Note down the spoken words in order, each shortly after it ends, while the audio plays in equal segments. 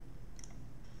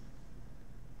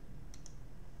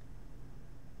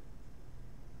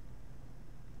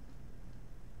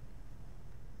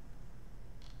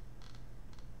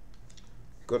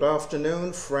Good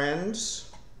afternoon, friends.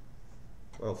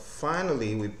 Well,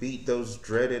 finally we beat those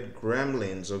dreaded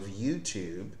gremlins of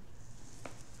YouTube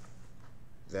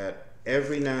that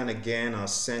every now and again are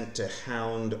sent to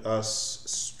hound us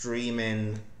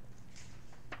streaming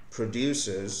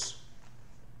producers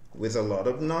with a lot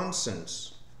of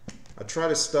nonsense. I tried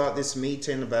to start this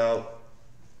meeting about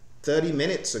 30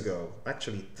 minutes ago,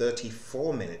 actually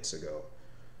 34 minutes ago.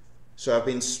 So I've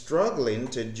been struggling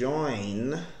to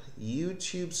join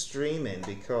YouTube streaming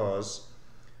because,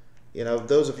 you know,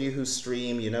 those of you who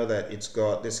stream, you know that it's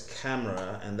got this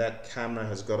camera, and that camera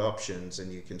has got options,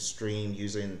 and you can stream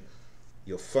using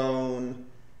your phone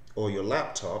or your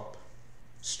laptop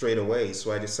straight away.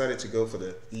 So I decided to go for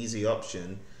the easy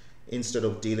option instead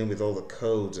of dealing with all the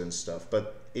codes and stuff,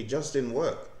 but it just didn't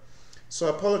work. So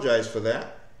I apologize for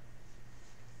that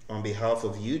on behalf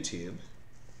of YouTube,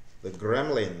 the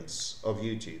gremlins of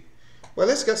YouTube. Well,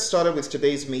 let's get started with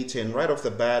today's meeting. Right off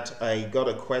the bat, I got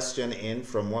a question in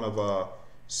from one of our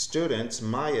students,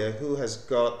 Maya, who has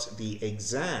got the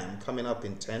exam coming up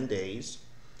in 10 days.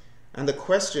 And the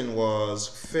question was,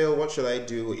 Phil, what should I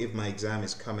do if my exam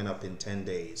is coming up in 10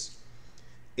 days?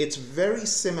 It's very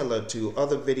similar to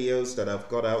other videos that I've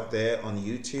got out there on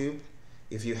YouTube.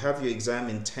 If you have your exam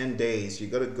in 10 days, you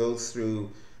got to go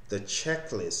through the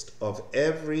checklist of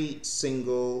every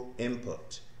single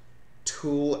input,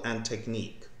 tool and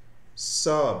technique,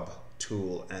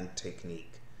 sub-tool and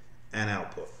technique, and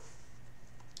output.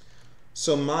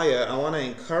 So Maya, I want to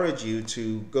encourage you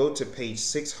to go to page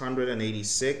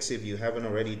 686 if you haven't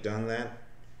already done that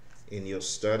in your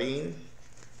studying.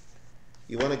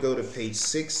 You want to go to page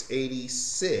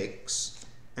 686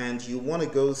 and you want to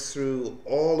go through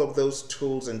all of those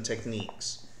tools and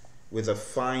techniques with a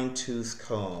fine-tooth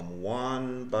comb,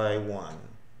 one by one.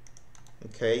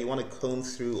 Okay, you want to comb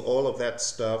through all of that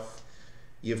stuff.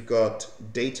 You've got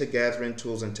data gathering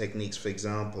tools and techniques, for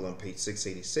example, on page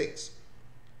 686.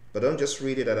 But don't just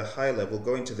read it at a high level,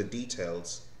 go into the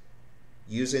details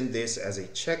using this as a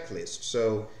checklist.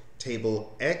 So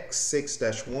table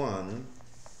X6-1,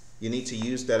 you need to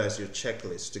use that as your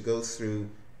checklist to go through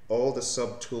all the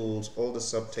sub-tools, all the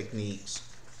sub-techniques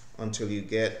until you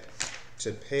get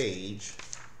to page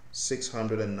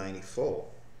 694.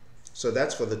 So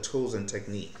that's for the tools and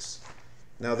techniques.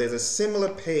 Now there's a similar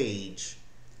page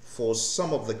for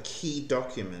some of the key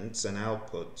documents and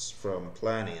outputs from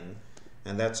planning,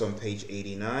 and that's on page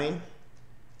 89.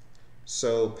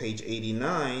 So page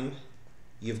 89,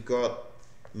 you've got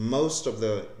most of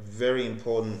the very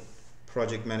important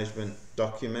project management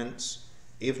documents,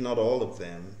 if not all of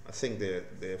them. I think there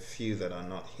are a few that are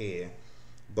not here,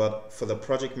 but for the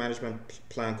project management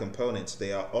plan components,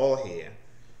 they are all here.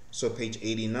 So page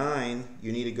 89,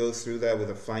 you need to go through that with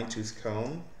a fine-tooth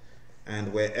comb,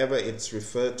 and wherever it's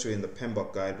referred to in the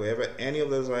PMP guide, wherever any of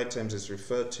those items is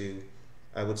referred to,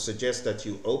 I would suggest that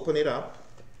you open it up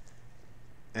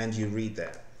and you read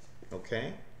that,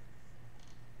 okay?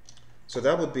 So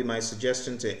that would be my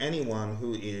suggestion to anyone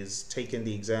who is taking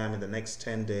the exam in the next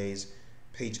 10 days.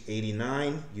 Page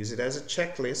 89, use it as a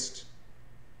checklist.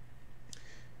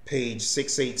 Page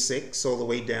 686 all the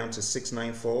way down to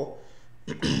 694,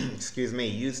 excuse me,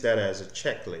 use that as a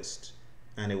checklist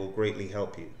and it will greatly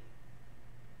help you.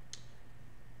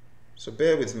 So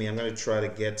bear with me, I'm going to try to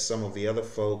get some of the other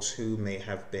folks who may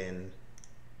have been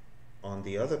on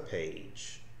the other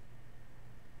page,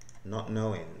 not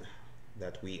knowing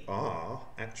that we are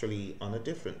actually on a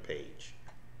different page.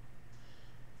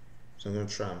 So I'm going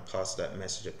to try and pass that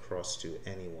message across to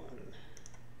anyone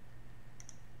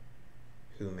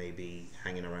who may be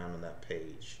hanging around on that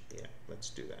page. Yeah,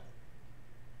 let's do that.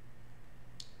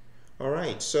 All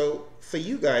right, so for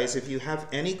you guys, if you have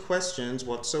any questions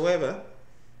whatsoever,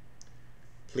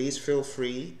 please feel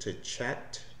free to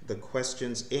chat the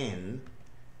questions in,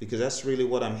 because that's really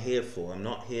what I'm here for. I'm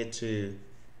not here to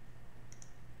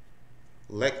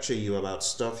lecture you about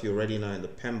stuff you already know in the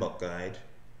PMP guide.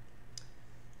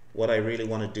 What I really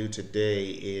want to do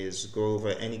today is go over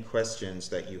any questions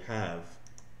that you have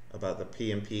about the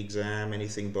PMP exam,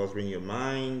 anything bothering your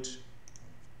mind,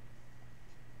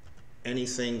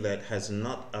 anything that has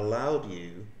not allowed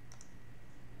you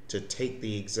to take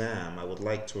the exam. I would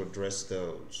like to address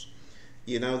those.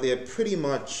 You know, there are pretty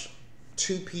much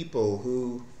two people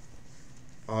who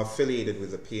are affiliated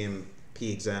with the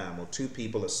PMP exam, or two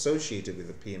people associated with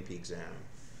the PMP exam.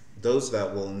 Those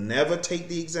that will never take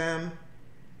the exam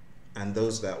and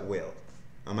those that will.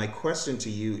 And my question to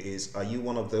you is, are you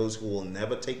one of those who will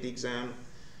never take the exam?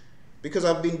 Because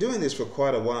I've been doing this for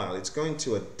quite a while. It's going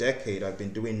to a decade. I've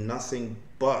been doing nothing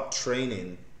but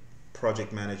training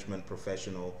project management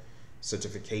professional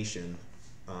certification.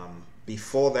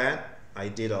 Before that, I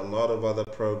did a lot of other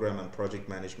program and project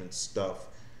management stuff,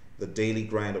 the daily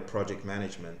grind of project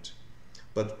management.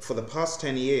 But for the past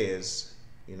 10 years,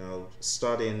 you know,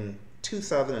 starting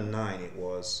 2009, it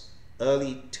was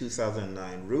early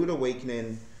 2009, rude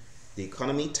awakening, the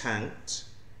economy tanked,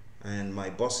 and my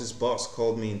boss's boss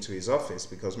called me into his office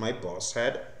because my boss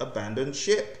had abandoned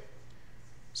ship.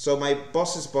 So my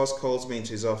boss's boss calls me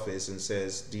into his office and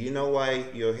says, "Do you know why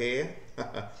you're here?"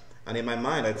 And in my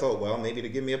mind, I thought, well, maybe to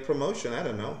give me a promotion. I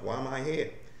don't know. Why am I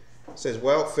here? Says,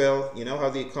 "Well, Phil, you know how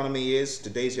the economy is.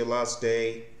 Today's your last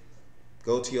day.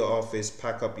 Go to your office,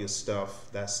 pack up your stuff.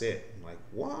 That's it." I'm like,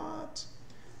 what?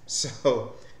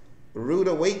 So, rude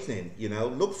awakening, you know,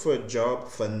 look for a job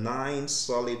for 9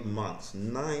 solid months.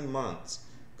 9 months.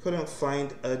 Couldn't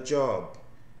find a job.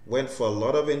 Went for a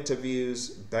lot of interviews,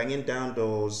 banging down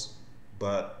doors,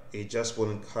 but it just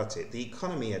wouldn't cut it. The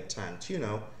economy had tanked, you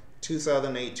know,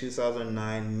 2008,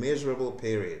 2009, miserable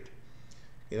period.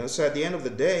 You know, so at the end of the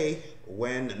day,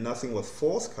 when nothing was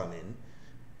forthcoming,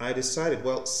 I decided,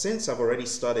 well, since I've already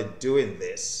started doing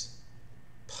this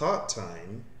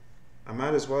part-time, I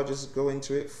might as well just go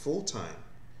into it full-time.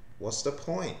 What's the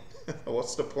point?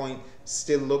 What's the point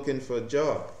still looking for a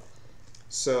job?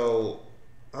 So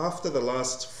after the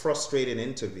last frustrating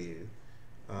interview,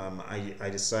 I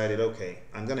decided, okay,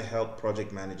 I'm going to help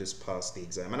project managers pass the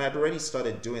exam. And I'd already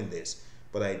started doing this,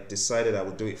 but I decided I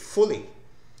would do it fully.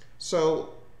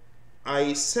 So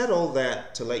I said all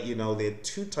that to let you know there are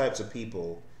 2 types of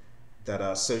people that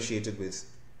are associated with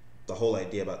the whole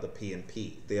idea about the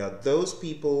PMP. There are those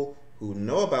people who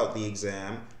know about the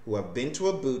exam, who have been to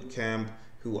a boot camp,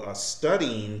 who are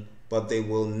studying, but they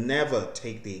will never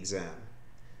take the exam.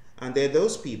 And there are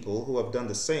those people who have done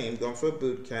the same, gone for a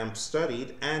boot camp,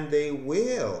 studied, and they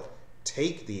will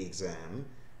take the exam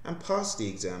and pass the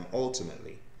exam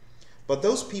ultimately. But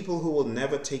those people who will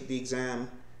never take the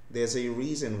exam, there's a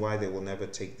reason why they will never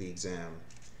take the exam.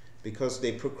 Because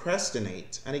they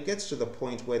procrastinate, and it gets to the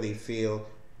point where they feel,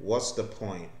 what's the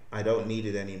point? I don't need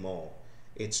it anymore.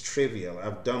 It's trivial.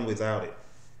 I've done without it.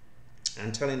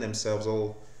 And telling themselves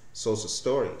all sorts of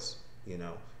stories, you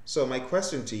know. So my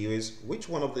question to you is, which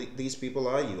one of these people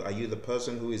are you? Are you the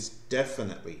person who is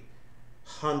definitely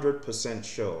 100%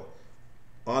 sure,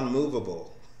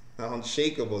 unmovable,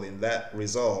 unshakable in that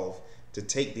resolve to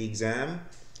take the exam?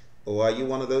 Or are you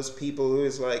one of those people who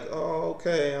is like, oh,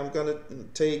 okay, I'm going to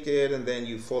take it, and then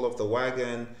you fall off the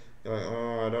wagon, you're like,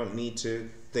 oh, I don't need to.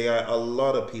 There are a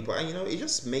lot of people, and you know, it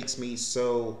just makes me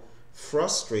so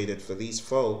frustrated for these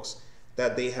folks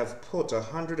that they have put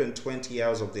 120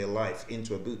 hours of their life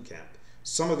into a boot camp.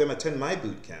 Some of them attend my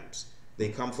boot camps. They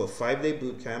come for a 5-day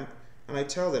boot camp, and I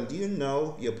tell them, do you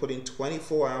know you're putting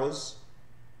 24 hours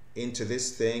into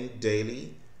this thing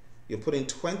daily? You're putting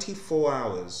 24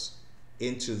 hours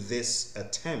into this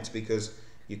attempt, because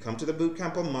you come to the boot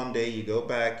camp on Monday, you go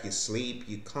back, you sleep,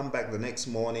 you come back the next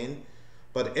morning,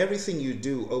 but everything you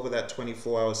do over that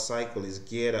 24-hour cycle is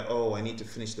geared at, oh, I need to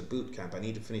finish the boot camp, I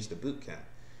need to finish the boot camp.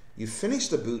 You finish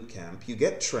the boot camp, you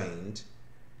get trained,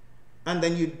 and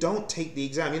then you don't take the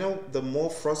exam. You know, the more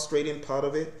frustrating part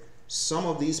of it, some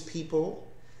of these people,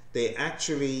 they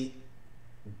actually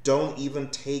don't even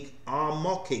take our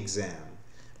mock exam,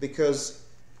 because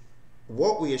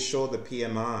what we assure the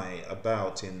PMI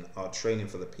about in our training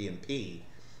for the PMP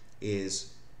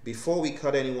is, before we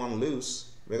cut anyone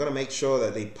loose, we're going to make sure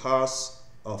that they pass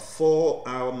a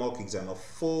 4-hour mock exam, a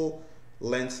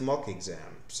full-length mock exam.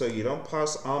 So you don't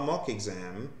pass our mock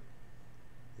exam,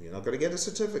 you're not going to get a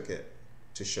certificate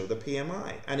to show the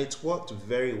PMI. And it's worked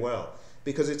very well,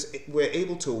 because we're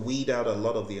able to weed out a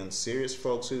lot of the unserious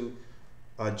folks who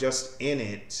are just in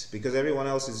it because everyone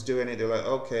else is doing it. They're like,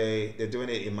 okay, they're doing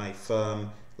it in my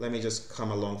firm, let me just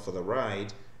come along for the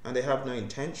ride. And they have no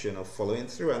intention of following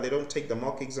through, and they don't take the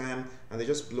mock exam, and they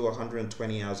just blew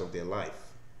 120 hours of their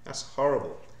life. That's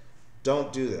horrible.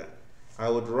 Don't do that. I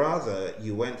would rather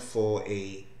you went for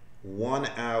a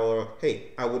 1-hour,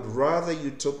 hey, I would rather you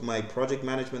took my project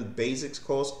management basics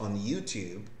course on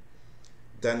YouTube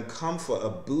than come for a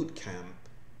boot camp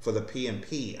for the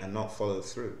PMP and not follow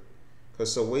through.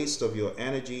 Because it's a waste of your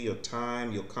energy, your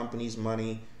time, your company's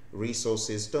money,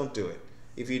 resources. Don't do it.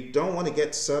 If you don't want to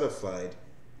get certified,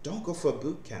 don't go for a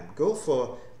boot camp. Go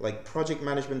for like project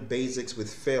management basics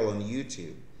with Phil on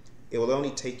YouTube. It will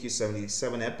only take you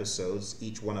 77 episodes,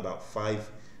 each one about 5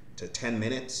 to 10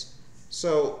 minutes.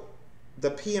 So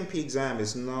the PMP exam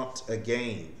is not a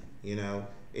game, you know.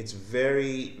 It's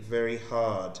very, very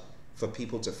hard for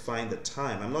people to find the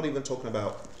time. I'm not even talking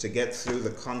about to get through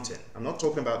the content. I'm not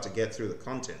talking about to get through the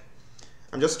content.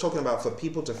 I'm just talking about for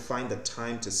people to find the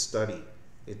time to study.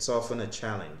 It's often a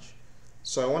challenge.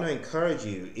 So I want to encourage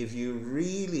you, if you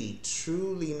really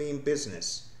truly mean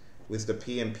business with the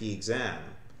PMP exam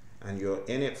and you're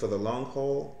in it for the long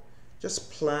haul,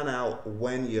 just plan out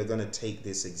when you're going to take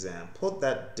this exam. Put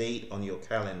that date on your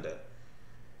calendar.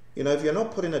 You know, if you're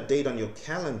not putting a date on your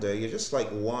calendar, you're just like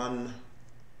one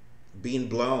being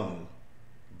blown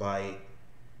by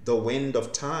the wind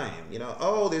of time. You know,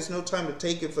 oh, there's no time to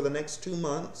take it for the next 2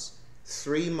 months,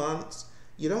 3 months.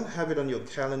 You don't have it on your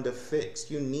calendar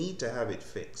fixed. You need to have it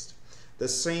fixed. The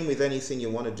same with anything you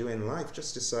want to do in life.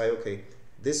 Just decide, okay,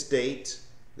 this date,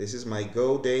 this is my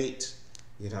go date.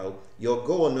 You know, your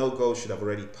go or no go should have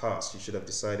already passed. You should have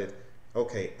decided,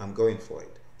 okay, I'm going for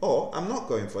it. Or I'm not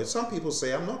going for it. Some people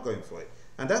say I'm not going for it.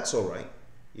 And that's all right.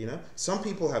 You know, some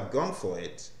people have gone for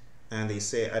it and they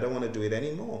say, I don't want to do it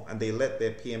anymore. And they let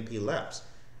their PMP lapse.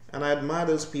 And I admire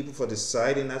those people for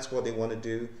deciding that's what they want to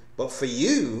do. But for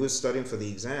you who's studying for the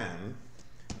exam,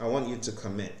 I want you to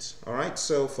commit. All right.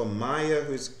 So for Maya,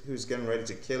 who's getting ready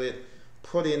to kill it,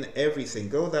 put in everything.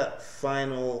 Go that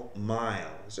final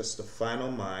mile. It's just the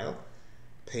final mile.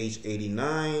 Page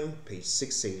 89, page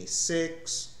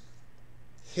 686.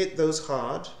 Hit those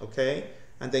hard, okay?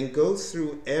 And then go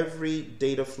through every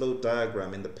data flow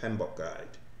diagram in the PMBOK guide.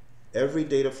 Every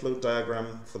data flow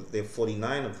diagram, there are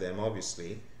 49 of them,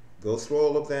 obviously. Go through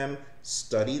all of them,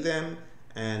 study them,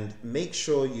 and make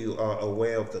sure you are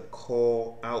aware of the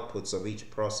core outputs of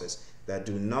each process that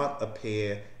do not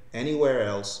appear anywhere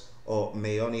else or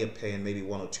may only appear in maybe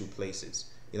 1 or 2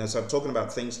 places. You know, so I'm talking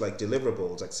about things like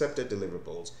deliverables, accepted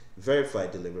deliverables,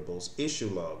 verified deliverables, issue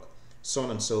log, so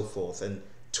on and so forth, and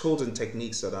tools and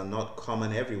techniques that are not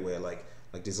common everywhere, like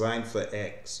design for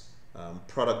X,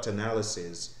 product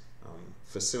analysis,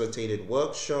 facilitated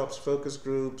workshops, focus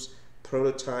groups,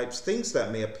 prototypes, things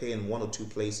that may appear in 1 or 2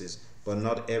 places, but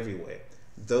not everywhere.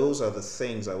 Those are the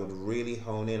things I would really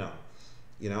hone in on.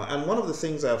 You know, and one of the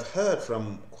things I've heard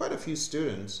from quite a few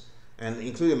students, and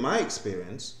including my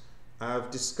experience,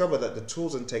 I've discovered that the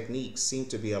tools and techniques seem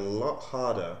to be a lot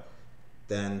harder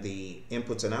than the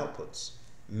inputs and outputs.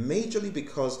 Majorly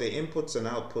because the inputs and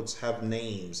outputs have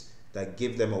names that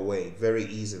give them away very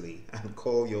easily and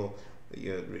recall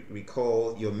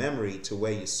your memory to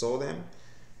where you saw them.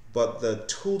 But the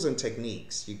tools and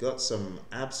techniques, you got some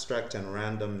abstract and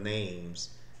random names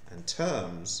and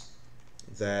terms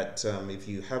that if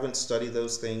you haven't studied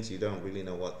those things, you don't really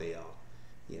know what they are.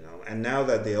 You know, and now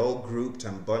that they're all grouped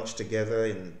and bunched together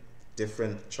in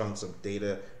different chunks of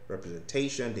data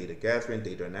representation, data gathering,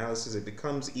 data analysis, it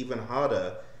becomes even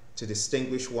harder to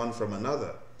distinguish one from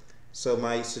another. So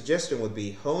my suggestion would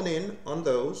be hone in on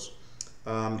those.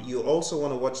 You also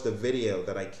want to watch the video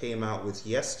that I came out with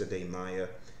yesterday, Maya,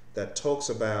 that talks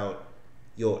about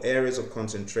your areas of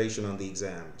concentration on the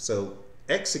exam. So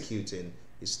executing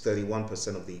is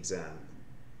 31% of the exam.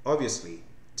 Obviously,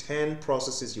 10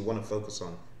 processes you want to focus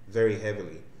on very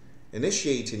heavily.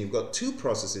 Initiating, you've got 2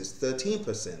 processes,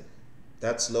 13%.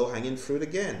 That's low-hanging fruit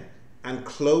again. And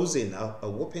closing, a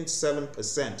whopping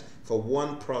 7% for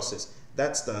 1 process.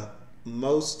 That's the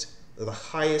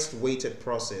highest weighted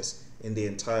process in the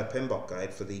entire PMBOK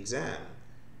guide for the exam.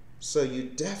 So you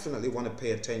definitely want to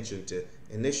pay attention to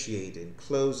initiating,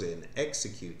 closing,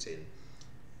 executing.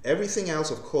 Everything else,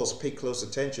 of course, pay close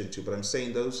attention to, but I'm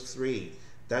saying those 3,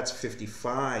 that's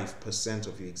 55%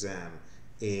 of your exam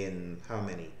in how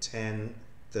many? 10,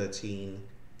 13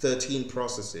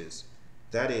 processes.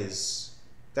 That is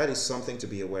something to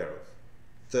be aware of.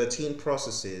 13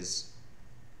 processes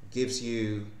gives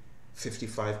you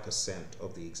 55%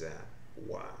 of the exam.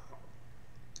 Wow.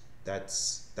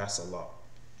 That's a lot.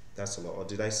 That's a lot. Or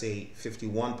did I say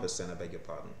 51%? I beg your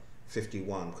pardon.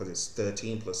 51, because it's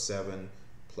 13 plus 7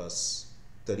 plus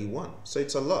 31. So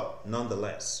it's a lot,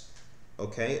 nonetheless.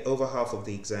 Okay, over half of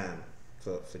the exam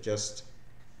for just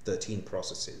 13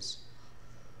 processes.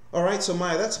 All right, so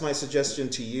Maya, that's my suggestion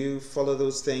to you. Follow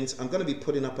those things. I'm going to be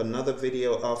putting up another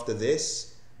video after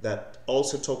this that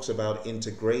also talks about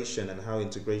integration and how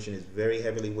integration is very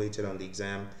heavily weighted on the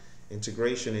exam.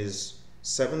 Integration is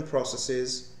 7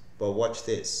 processes, but watch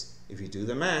this. If you do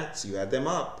the maths, you add them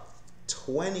up,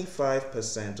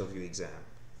 25% of your exam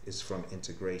is from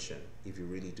integration if you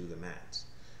really do the maths.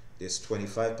 There's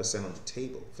 25% on the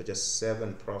table for just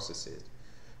 7 processes.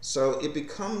 So it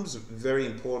becomes very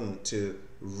important to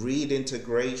read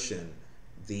integration,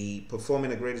 the perform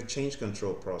integrated change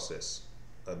control process,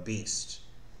 a beast.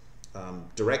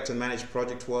 Direct and manage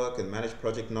project work and manage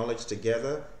project knowledge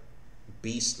together,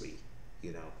 beastly,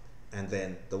 you know. And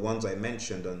then the ones I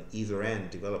mentioned on either end,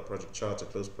 develop project charter,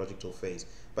 close project or phase.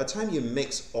 By the time you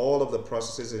mix all of the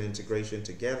processes and integration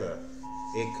together,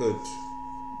 it could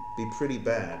be pretty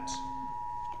bad.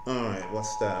 All right,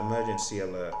 what's that? Emergency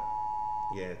alert.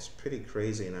 Yeah, it's pretty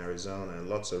crazy in Arizona.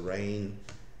 Lots of rain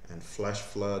and flash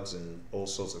floods and all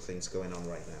sorts of things going on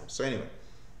right now. So anyway,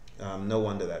 no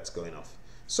wonder that's going off.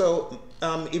 So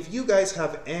if you guys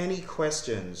have any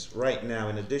questions right now,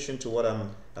 in addition to what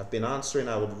I've been answering,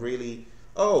 I would really.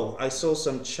 Oh, I saw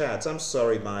some chats. I'm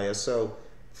sorry, Maya. So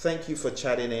thank you for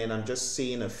chatting in. I'm just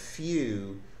seeing a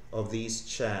few of these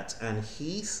chats. And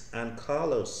Heath and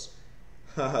Carlos.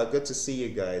 Good to see you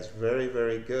guys. Very,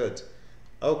 very good.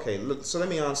 Okay, look, so let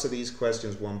me answer these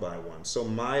questions one by one. So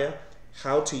Maya,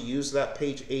 how to use that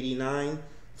page 89?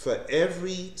 For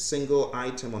every single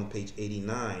item on page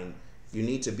 89, you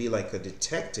need to be like a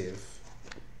detective,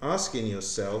 asking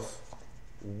yourself,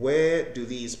 where do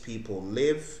these people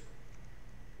live?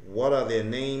 What are their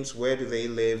names? Where do they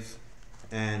live?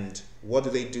 And what do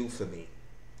they do for me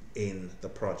in the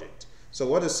project? So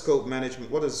what does scope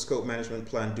management, what does a scope management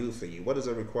plan do for you? What does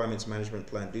a requirements management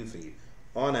plan do for you?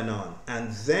 On and on.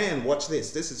 And then watch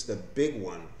this. This is the big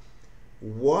one.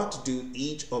 What do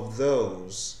each of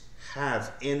those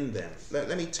have in them?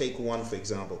 Let me take one for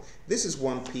example. This is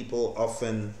one people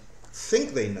often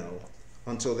think they know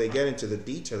until they get into the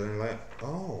detail and they're like,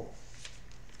 oh,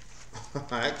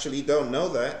 I actually don't know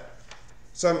that.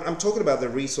 So I'm talking about the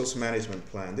resource management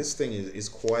plan. This thing is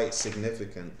quite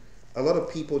significant. A lot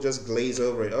of people just glaze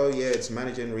over it. Oh yeah, it's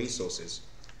managing resources.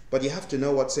 But you have to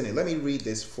know what's in it. Let me read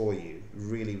this for you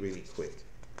really, really quick.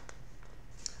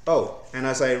 Oh, and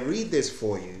as I read this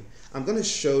for you, I'm going to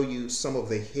show you some of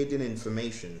the hidden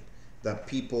information that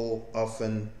people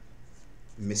often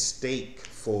mistake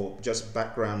for just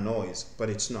background noise, but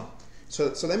it's not.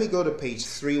 So let me go to page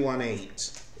 318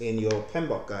 in your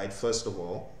PMBOK guide, first of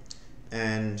all,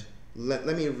 and let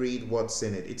me read what's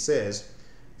in it. It says,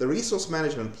 the resource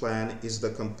management plan is the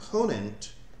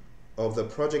component of the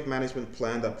project management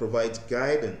plan that provides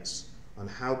guidance on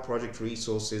how project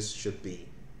resources should be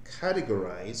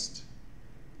categorized,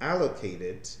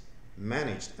 allocated,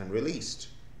 managed, and released.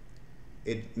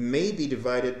 It may be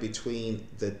divided between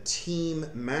the team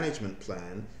management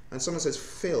plan, and someone says,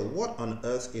 Phil, what on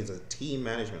earth is a team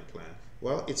management plan?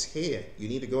 Well, it's here. You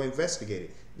need to go investigate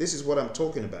it. This is what I'm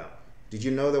talking about. Did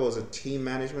you know there was a team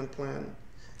management plan?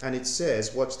 And it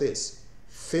says, watch this,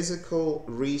 physical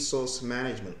resource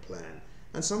management plan.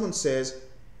 And someone says,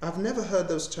 I've never heard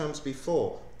those terms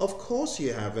before. Of course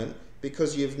you haven't,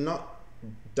 because you've not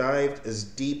dived as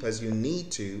deep as you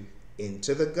need to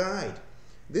into the guide.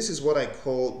 This is what I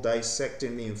call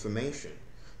dissecting the information.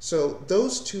 So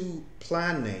those two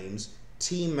plan names,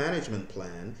 team management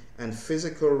plan and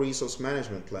physical resource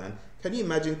management plan, can you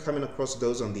imagine coming across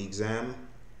those on the exam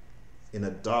in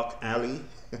a dark alley?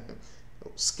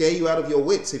 Scare you out of your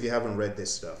wits if you haven't read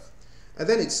this stuff. And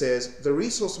then it says, the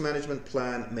resource management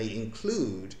plan may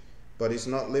include, but is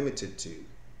not limited to,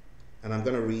 and I'm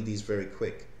going to read these very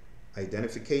quick.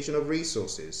 Identification of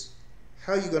resources.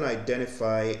 How are you going to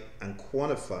identify and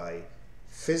quantify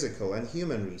physical and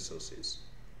human resources?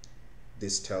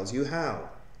 This tells you how.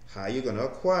 How are you going to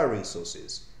acquire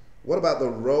resources? What about the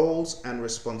roles and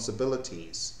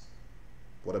responsibilities?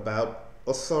 What about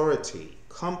authority,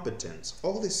 competence?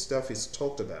 All this stuff is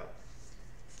talked about.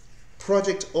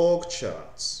 Project org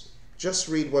charts. Just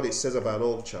read what it says about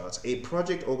org charts. A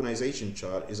project organization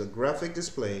chart is a graphic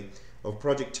display of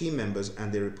project team members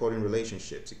and their reporting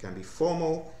relationships. It can be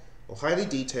formal or highly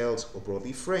detailed or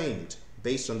broadly framed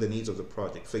based on the needs of the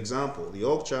project. For example, the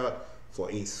org chart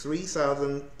for a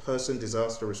 3,000 person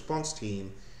disaster response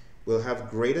team will have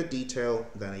greater detail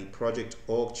than a project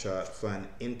org chart for an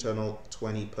internal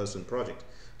 20-person project.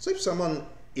 So if someone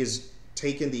is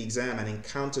taking the exam and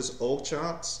encounters org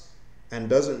charts and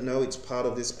doesn't know it's part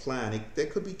of this plan, there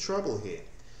could be trouble here.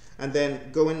 And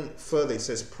then going further, it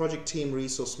says project team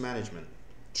resource management,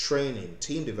 training,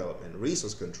 team development,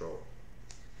 resource control.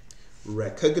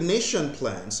 Recognition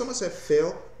plan. Someone said,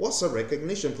 Phil, what's a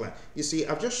recognition plan? You see,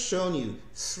 I've just shown you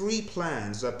 3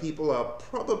 plans that people are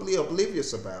probably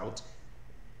oblivious about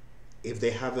if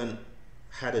they haven't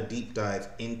had a deep dive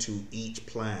into each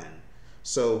plan.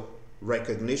 So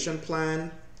recognition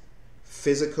plan,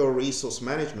 physical resource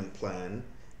management plan,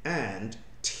 and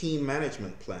team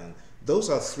management plan.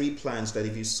 Those are 3 plans that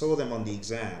if you saw them on the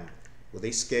exam, will they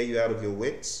scare you out of your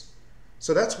wits?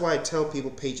 So that's why I tell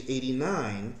people page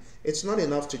 89, it's not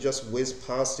enough to just whiz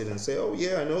past it and say, oh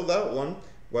yeah, I know that one.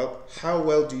 Well, how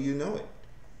well do you know it?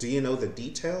 Do you know the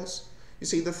details? You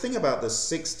see, the thing about the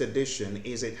 6th edition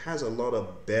is it has a lot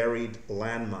of buried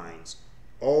landmines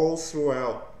all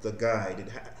throughout the guide. It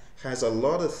has a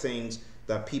lot of things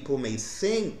that people may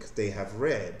think they have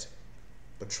read,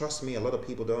 but trust me, a lot of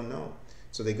people don't know.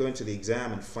 So they go into the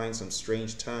exam and find some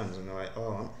strange terms and they're like,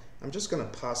 oh, I'm just going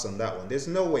to pass on that one. There's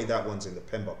no way that one's in the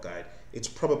PMBOK guide. It's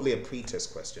probably a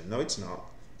pre-test question. No, it's not.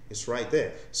 It's right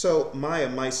there. So Maya,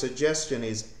 my suggestion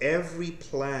is every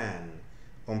plan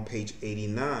on page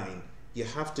 89, you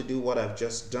have to do what I've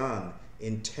just done.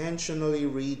 Intentionally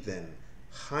read them,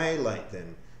 highlight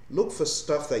them, look for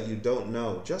stuff that you don't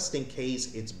know, just in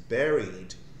case it's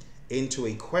buried into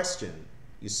a question,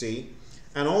 you see.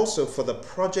 And also for the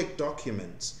project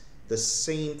documents, the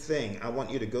same thing. I want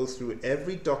you to go through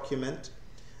every document.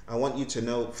 I want you to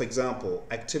know, for example,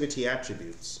 activity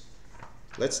attributes.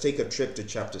 Let's take a trip to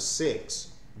chapter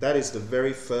 6. That is the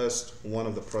very first one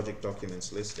of the project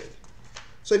documents listed.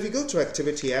 So if you go to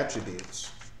activity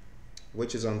attributes,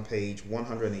 which is on page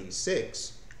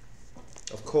 186,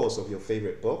 of course, of your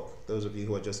favorite book, those of you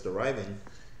who are just arriving,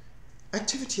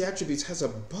 activity attributes has a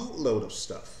boatload of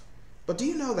stuff. But do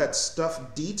you know that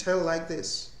stuff detailed like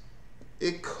this?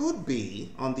 It could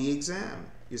be on the exam,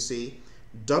 you see.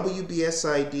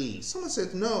 WBSID. Someone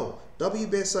said, no,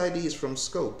 WBSID is from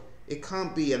scope. It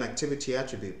can't be an activity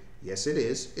attribute. Yes, it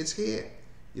is. It's here,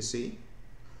 you see.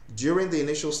 During the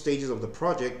initial stages of the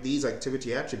project, these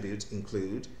activity attributes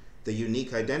include the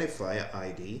unique identifier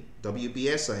ID,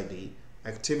 WBSID,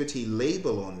 activity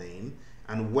label or name,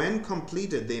 and when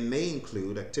completed, they may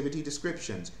include activity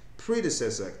descriptions,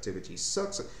 predecessor activities,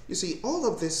 success. You see, all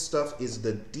of this stuff is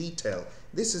the detail.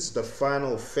 This is the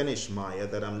final finish, Maya,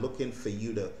 that I'm looking for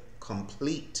you to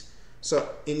complete. So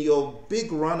in your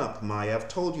big run-up, Maya, I've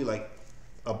told you like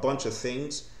a bunch of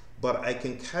things, but I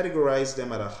can categorize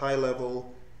them at a high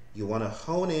level. You want to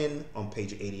hone in on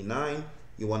page 89.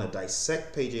 You want to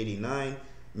dissect page 89.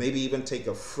 Maybe even take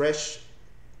a fresh,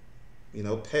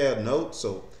 pair of notes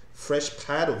or fresh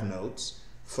pad of notes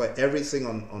for everything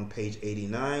on page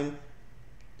 89.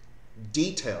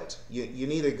 Detailed. You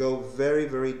need to go very,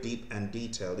 very deep and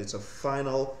detailed. It's a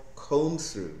final comb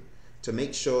through to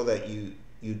make sure that you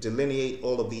delineate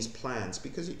all of these plans,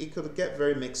 because it could get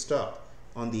very mixed up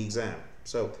on the exam.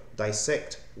 So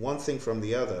dissect one thing from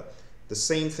the other. The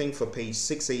same thing for page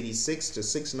 686 to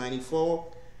 694.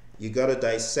 You got to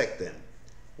dissect them.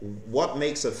 What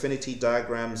makes affinity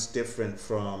diagrams different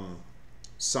from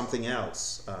something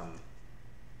else?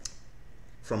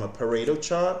 From a Pareto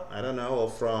chart, I don't know, or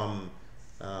from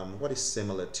what is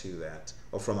similar to that,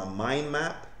 or from a mind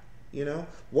map,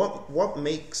 what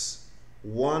makes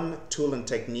one tool and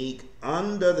technique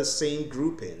under the same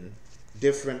grouping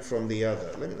different from the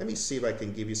other? Let me see if I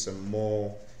can give you some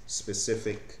more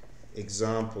specific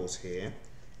examples here,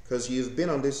 because you've been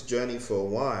on this journey for a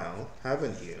while,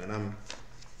 haven't you? And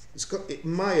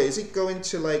Maya, is it going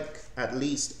to like at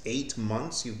least 8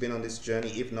 months you've been on this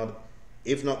journey,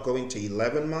 if not going to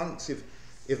 11 months?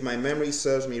 If my memory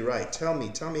serves me right, tell me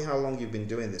how long you've been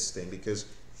doing this thing, because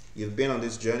you've been on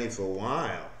this journey for a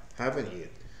while, haven't you?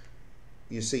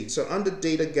 You see, so under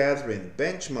data gathering,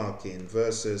 benchmarking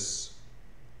versus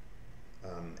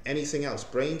anything else,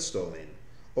 brainstorming.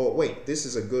 Or wait, this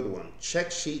is a good one, check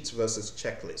sheets versus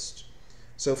checklist.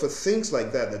 So for things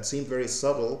like that seem very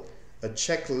subtle, a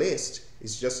checklist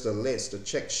is just a list. A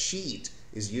check sheet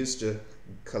is used to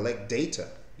collect data.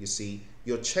 You see,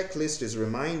 your checklist is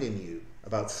reminding you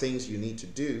about things you need to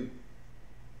do,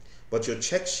 but your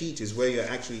check sheet is where you're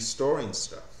actually storing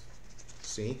stuff.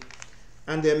 See?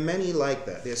 And there are many like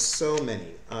that. There's so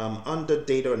many. Under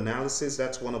data analysis,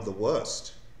 that's one of the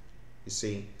worst. You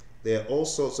see, there are all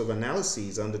sorts of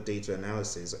analyses under data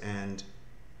analysis, and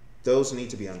those need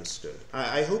to be understood.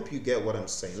 I hope you get what I'm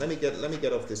saying. Let me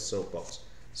get off this soapbox.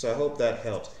 So I hope that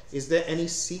helps. Is there any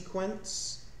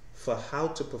sequence for how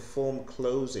to perform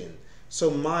closing? So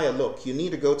Maya, look, you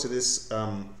need to go to this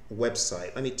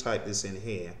website. Let me type this in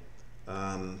here.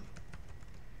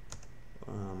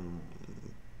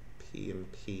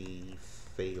 PMP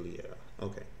failure.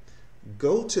 Okay.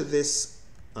 Go to this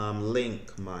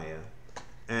link, Maya,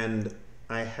 and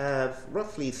I have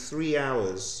roughly 3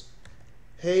 hours.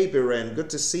 Hey Biren, good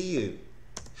to see you.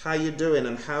 How you doing,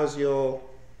 and how's your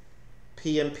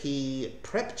PMP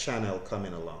prep channel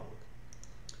coming along?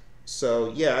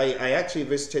 So yeah, I actually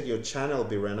visited your channel,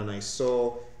 Biren, and I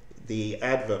saw the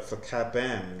advert for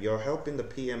CAPM. You're helping the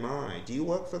PMI. Do you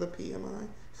work for the PMI?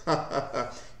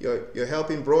 You're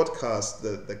helping broadcast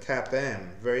the CAPM.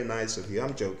 Very nice of you.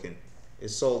 I'm joking.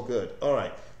 It's all good. All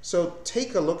right. So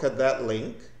take a look at that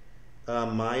link,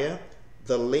 Maya.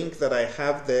 The link that I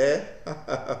have there.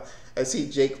 I see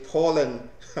Jake Paul and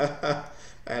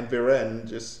Biren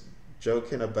just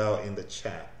joking about in the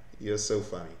chat. You're so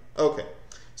funny. Okay.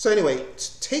 So anyway,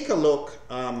 take a look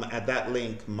at that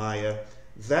link, Maya.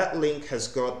 That link has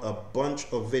got a bunch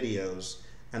of videos,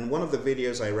 and one of the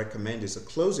videos I recommend is a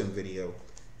closing video,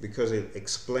 because it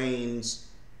explains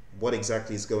what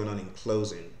exactly is going on in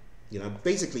closing. You know,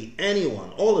 basically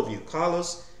anyone, all of you,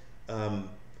 Carlos,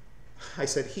 I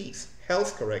said Heath,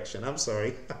 health correction, I'm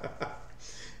sorry.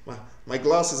 my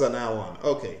glasses are now on.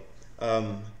 Okay.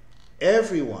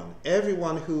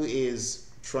 Everyone who is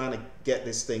trying to get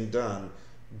this thing done,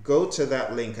 go to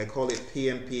that link. I call it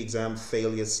PMP exam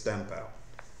failure stamp out.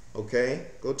 Okay,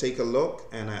 go take a look,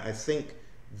 and I think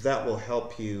that will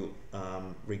help you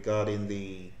regarding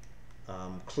the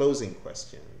closing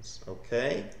questions.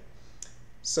 Okay,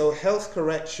 so health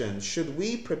correction, should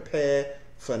we prepare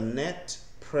for net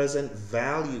present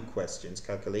value questions,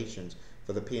 calculations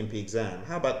for the PMP exam?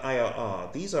 How about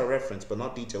IRR? These are referenced but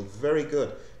not detailed. Very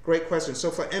good. Great question.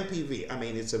 So for MPV, I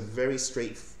mean, it's a very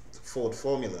straightforward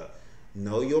formula.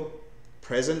 Know your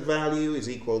present value is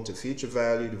equal to future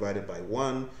value divided by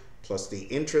 1 plus the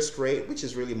interest rate, which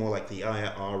is really more like the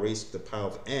IRR raised to the power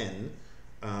of n.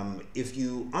 If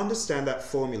you understand that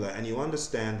formula and you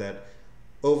understand that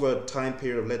over a time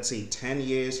period of, let's say, 10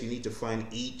 years, you need to find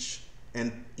each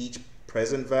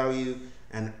present value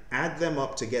and add them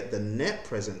up to get the net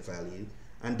present value,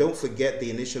 and don't forget the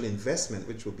initial investment,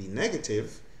 which will be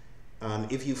negative.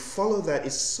 If you follow that,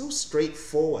 it's so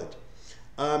straightforward.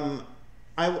 I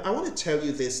want to tell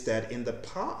you this, that in the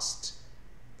past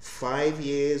 5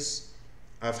 years,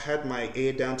 I've had my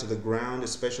ear down to the ground,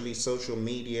 especially social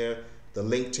media, the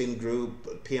LinkedIn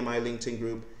group, PMI LinkedIn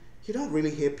group. You don't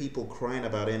really hear people crying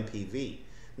about MPV.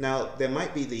 Now, there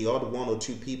might be the odd 1 or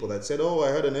 2 people that said, oh, I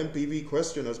had an MPV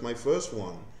question as my first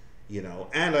one, you know,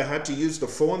 and I had to use the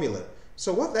formula.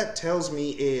 So what that tells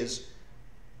me is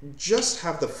just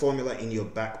have the formula in your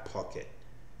back pocket,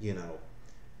 you know.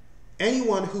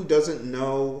 Anyone who doesn't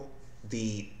know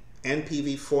the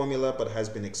NPV formula but has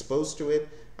been exposed to it,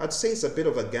 I'd say it's a bit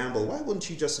of a gamble. Why wouldn't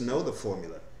you just know the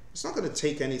formula? It's not going to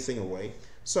take anything away.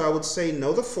 So I would say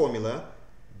know the formula,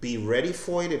 be ready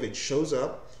for it if it shows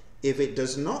up. If it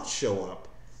does not show up,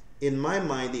 in my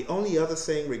mind, the only other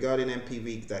thing regarding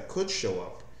MPV that could show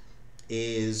up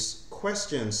is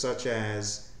questions such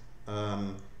as,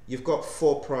 you've got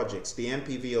 4 projects. The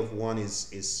MPV of 1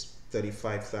 is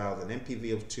 35,000.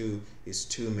 MPV of 2 is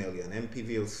 2 million.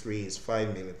 MPV of 3 is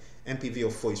 5 million. MPV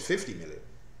of 4 is 50 million.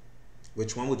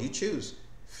 Which one would you choose?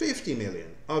 50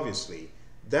 million, obviously.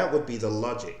 That would be the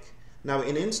logic. Now,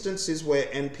 in instances where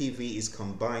NPV is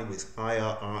combined with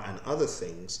IRR and other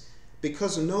things,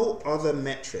 because no other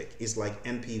metric is like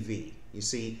NPV. You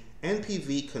see,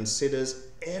 NPV considers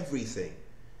everything.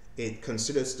 It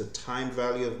considers the time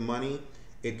value of money.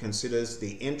 It considers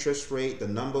the interest rate, the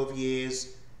number of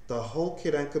years, the whole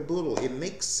kit and caboodle. It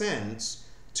makes sense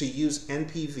to use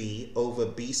NPV over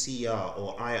BCR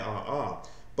or IRR.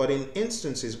 But in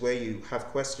instances where you have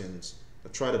questions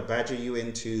that try to badger you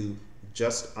into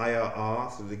just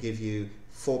IRR, so they give you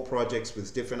 4 projects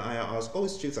with different IRRs,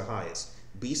 always choose the highest.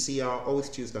 BCR, always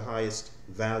choose the highest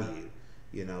value.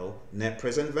 You know, net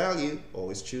present value,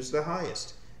 always choose the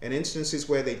highest. In instances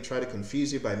where they try to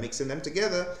confuse you by mixing them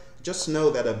together, just know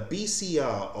that a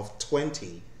BCR of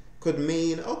 20 could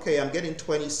mean, okay, I'm getting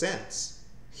 20 cents.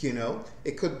 You know,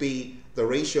 it could be the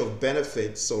ratio of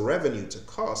benefits or revenue to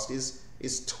cost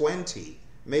is 20.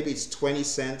 Maybe it's 20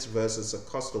 cents versus a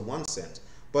cost of 1 cent.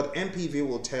 But MPV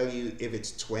will tell you if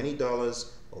it's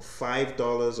 $20 or $5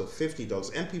 or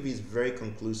 $50. MPV is very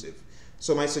conclusive.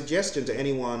 So my suggestion to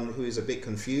anyone who is a bit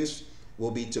confused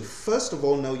will be to first of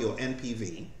all know your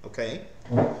NPV, okay?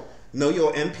 Know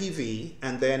your MPV,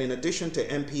 and then in addition to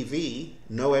MPV,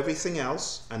 know everything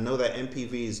else and know that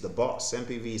MPV is the boss.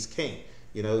 MPV is king.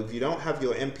 You know, if you don't have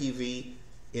your MPV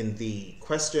in the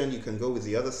question, you can go with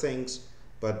the other things.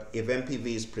 But if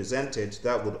MPV is presented,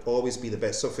 that would always be the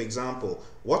best. So for example,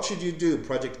 what should you do?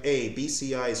 Project A,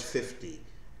 BCI is 50.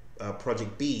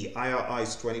 Project B, IRR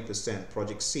is 20%.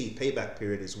 Project C, payback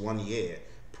period is 1 year.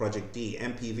 Project D,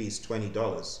 MPV is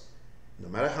 $20. No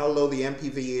matter how low the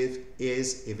MPV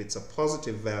is, if it's a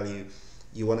positive value,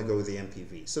 you want to go with the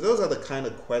MPV. So those are the kind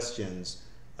of questions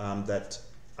that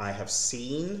I have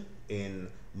seen in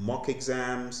mock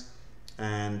exams.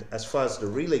 And as far as the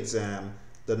real exam,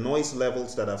 the noise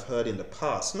levels that I've heard in the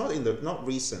past, not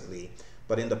recently,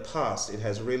 but in the past, it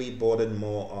has really bordered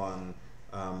more on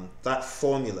that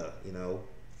formula, you know,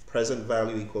 present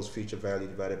value equals future value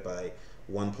divided by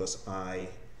 1 plus I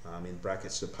in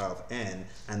brackets to the power of n,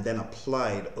 and then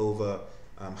applied over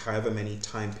however many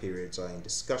time periods are in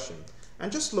discussion.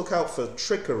 And just look out for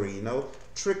trickery, you know,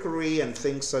 trickery and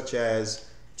things such as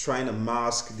trying to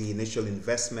mask the initial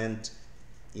investment,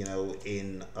 you know,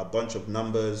 in a bunch of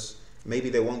numbers. Maybe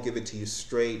they won't give it to you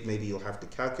straight. Maybe you'll have to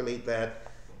calculate that.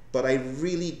 But I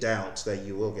really doubt that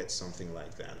you will get something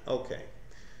like that. Okay.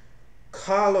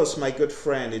 Carlos, my good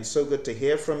friend, it's so good to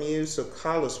hear from you. So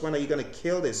Carlos, when are you gonna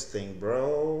kill this thing,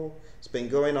 bro? It's been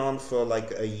going on for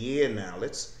like a year now.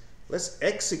 Let's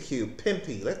execute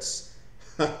Pimpy. Let's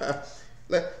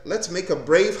make a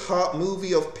Braveheart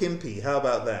movie of Pimpy. How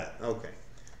about that? Okay.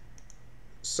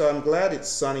 So I'm glad it's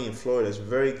sunny in Florida. It's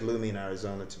very gloomy in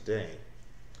Arizona today.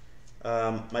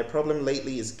 My problem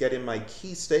lately is getting my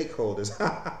key stakeholders.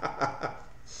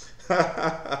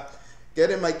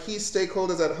 Getting my key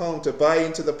stakeholders at home to buy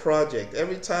into the project.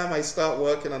 Every time I start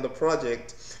working on the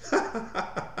project,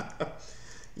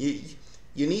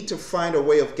 you need to find a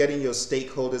way of getting your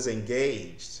stakeholders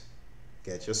engaged.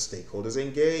 Get your stakeholders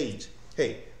engaged.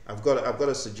 Hey, I've got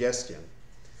a suggestion.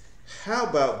 How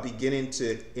about beginning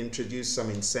to introduce some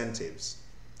incentives?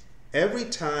 Every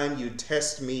time you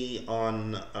test me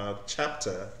on a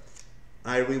chapter,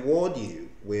 I reward you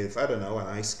with, I don't know, an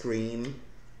ice cream,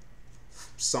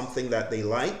 something that they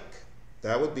like.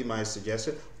 That would be my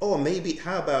suggestion. Or maybe,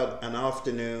 how about an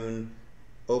afternoon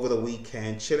over the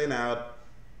weekend, chilling out,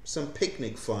 some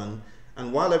picnic fun,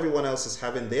 and while everyone else is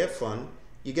having their fun,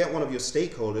 you get one of your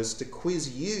stakeholders to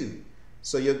quiz you.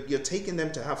 So you're taking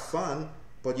them to have fun,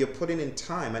 but you're putting in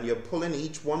time and you're pulling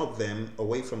each one of them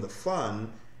away from the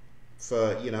fun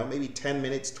for, you know, maybe 10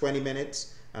 minutes, 20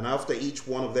 minutes. And after each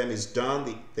one of them is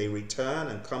done, they return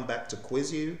and come back to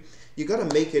quiz you. You got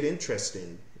to make it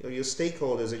interesting. You know, your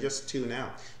stakeholders are just tune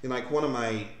out. You know, like one of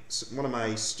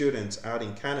my students out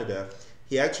in Canada,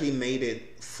 he actually made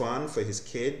it fun for his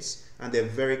kids, and they're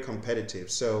very competitive.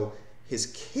 So his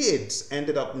kids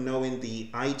ended up knowing the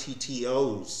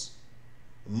ITTOs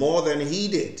more than he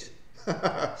did.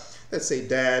 Let's say,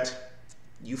 Dad,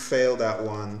 you failed that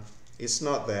one. It's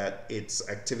not that, it's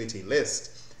activity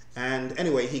list. And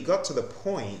anyway, he got to the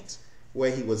point where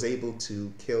he was able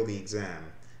to kill the exam.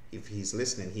 If he's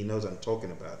listening, he knows I'm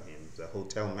talking about him. The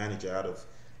hotel manager out of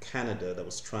Canada that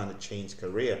was trying to change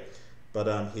career.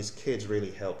 But his kids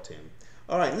really helped him.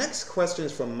 All right, next question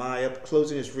is from Maya.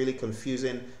 Closing is really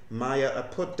confusing. Maya, I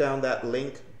put down that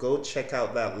link. Go check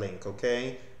out that link,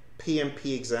 okay?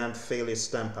 PMP exam failure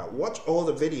stamp out. Watch all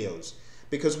the videos.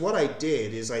 Because what I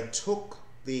did is I took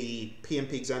the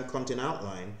PMP exam content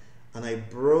outline and I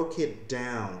broke it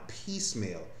down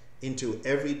piecemeal into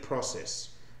every process.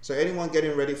 So anyone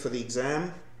getting ready for the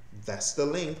exam, that's the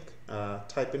link.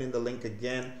 Typing in the link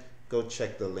again, go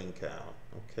check the link out,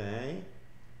 okay?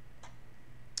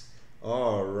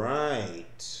 All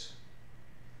right.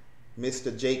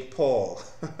 Mr. Jake Paul.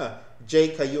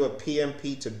 Jake, are you a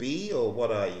PMP to be, or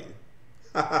what are you?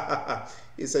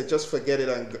 He said, just forget it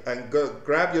and go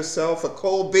grab yourself a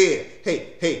cold beer.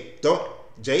 Hey,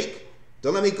 Jake,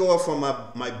 don't let me go off on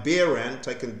my beer rant.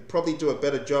 I can probably do a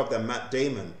better job than Matt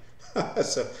Damon.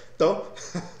 So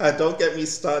don't get me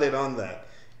started on that.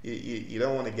 You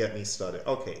don't want to get me started.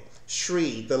 Okay,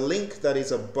 Shri, the link that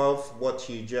is above what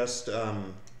you just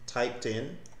typed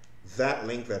in, that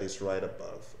link that is right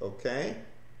above. Okay,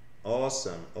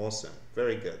 awesome,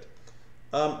 very good.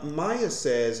 Maya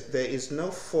says there is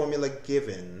no formula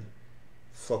given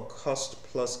for cost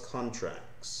plus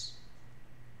contracts.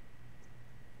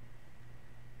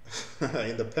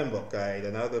 In the PMBOK guide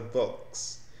and other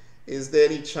books. Is there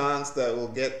any chance that we'll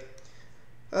get,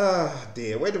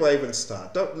 dear, where do I even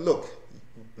start? Look,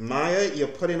 Maya, you're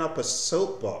putting up a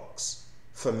soapbox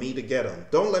for me to get on.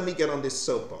 Don't let me get on this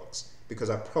soapbox because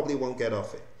I probably won't get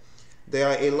off it. There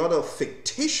are a lot of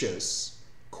fictitious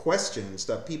questions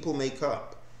that people make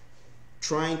up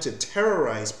trying to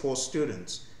terrorize poor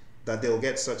students that they'll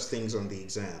get such things on the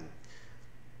exam.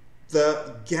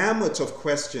 The gamut of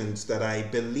questions that I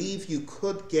believe you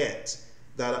could get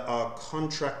that are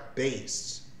contract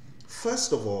based.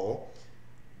 First of all,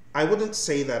 I wouldn't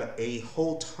say that a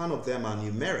whole ton of them are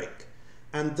numeric.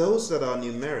 And those that are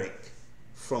numeric,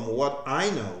 from what I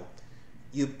know,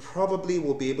 you probably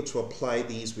will be able to apply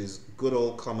these with good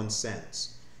old common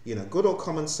sense. You know, good old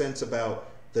common sense about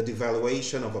the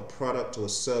devaluation of a product or a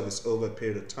service over a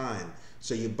period of time.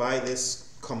 So you buy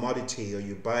this commodity or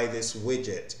you buy this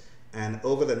widget, and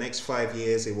over the next 5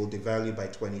 years, it will devalue by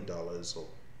 $20 or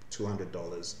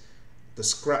 $200. The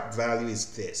scrap value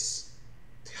is this.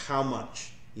 How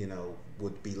much, you know,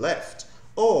 would be left?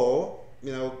 Or,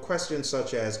 you know, questions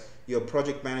such as you're a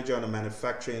project manager on a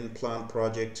manufacturing plant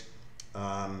project.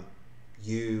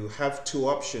 You have two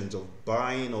options of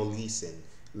buying or leasing.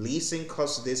 Leasing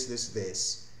costs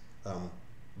this.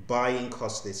 Buying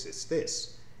costs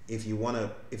this. If you want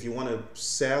to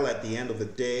sell at the end of the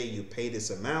day, you pay this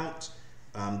amount.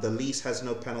 The lease has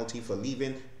no penalty for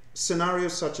leaving.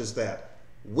 Scenarios such as that.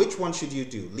 Which one should you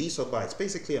do? Lease or buy? It's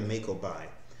basically a make or buy.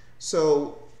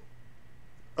 So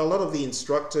a lot of the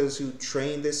instructors who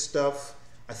train this stuff,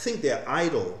 I think they're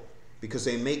idle because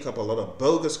they make up a lot of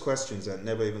bogus questions that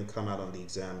never even come out on the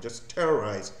exam. Just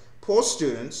terrorize poor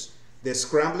students. They're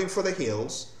scrambling for the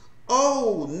hills.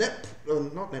 Oh,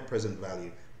 not net present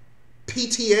value.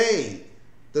 PTA.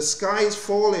 The sky is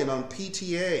falling on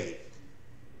PTA.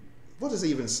 What does it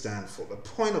even stand for? The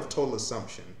point of total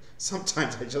assumption.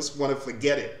 Sometimes I just want to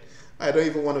forget it. I don't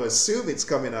even want to assume it's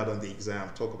coming out on the exam.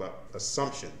 Talk about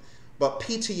assumption. But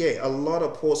PTA, a lot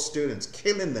of poor students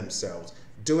killing themselves,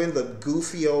 doing the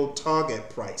goofy old target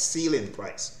price, ceiling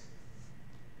price.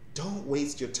 Don't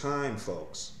waste your time,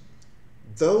 folks.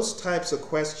 Those types of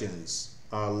questions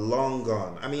are long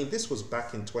gone. I mean, this was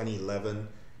back in 2011,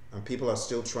 and people are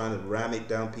still trying to ram it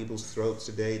down people's throats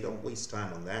today. Don't waste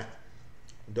time on that.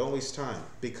 Don't waste time,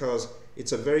 because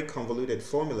it's a very convoluted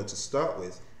formula to start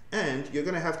with, and you're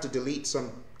going to have to delete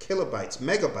some kilobytes,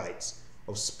 megabytes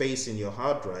of space in your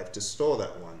hard drive to store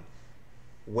that one.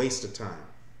 Waste of time.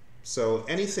 So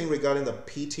anything regarding the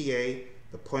PTA,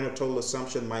 the point of total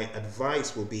assumption, my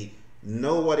advice will be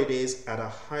know what it is at a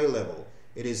high level.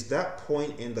 It is that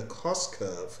point in the cost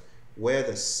curve where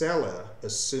the seller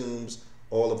assumes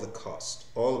all of the cost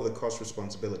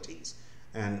responsibilities.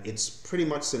 And it's pretty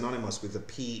much synonymous with the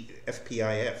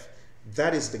FPIF.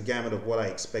 That is the gamut of what I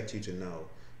expect you to know.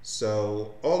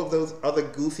 So all of those other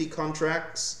goofy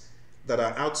contracts that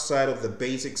are outside of the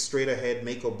basic straight ahead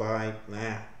make or buy,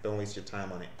 don't waste your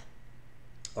time on it.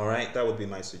 All right, that would be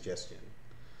my suggestion.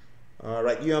 All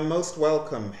right, you are most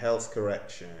welcome, health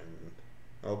correction.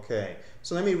 Okay,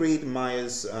 so let me read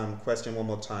Maya's question one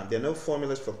more time. There are no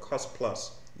formulas for cost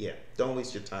plus. Yeah, don't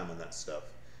waste your time on that stuff.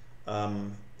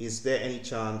 Is there any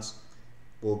chance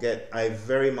we'll get, I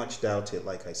very much doubt it,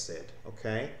 like I said,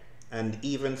 okay? And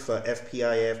even for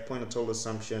FPIF, point of total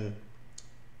assumption,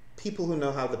 people who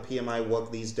know how the PMI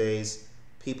work these days,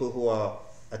 people who are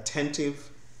attentive,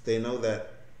 they know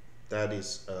that that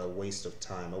is a waste of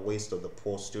time, a waste of the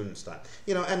poor student's time.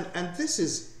 You know, and this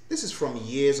is from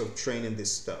years of training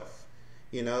this stuff.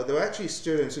 You know, there were actually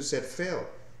students who said, Phil,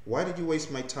 why did you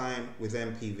waste my time with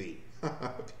MPV?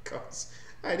 Because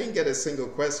I didn't get a single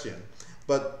question.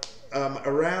 But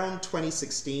around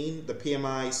 2016, the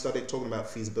PMI started talking about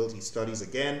feasibility studies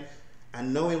again,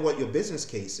 and knowing what your business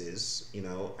case is, you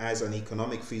know, as an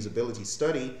economic feasibility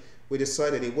study, we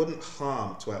decided it wouldn't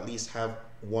harm to at least have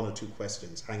one or two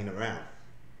questions hanging around.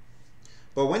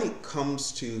 But when it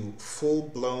comes to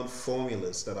full-blown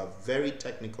formulas that are very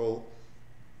technical,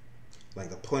 like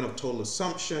the point of total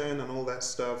assumption and all that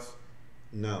stuff,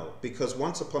 no. Because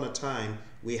once upon a time,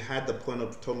 we had the point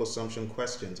of total assumption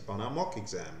questions on our mock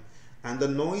exam, and the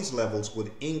noise levels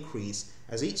would increase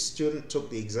as each student took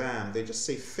the exam. They just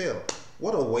say, Phil,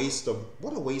 what a waste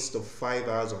of 5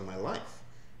 hours of my life,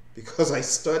 because I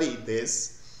studied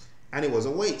this and it was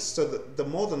a waste. So the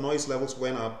more the noise levels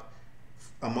went up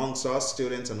amongst our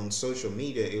students and on social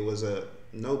media, it was a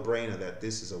no-brainer that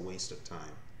this is a waste of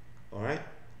time. All right.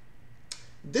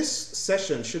 This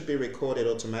session should be recorded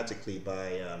automatically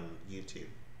by YouTube,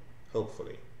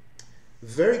 hopefully.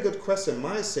 Very good question.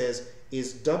 Maya says,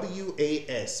 is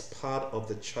WAS part of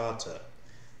the charter?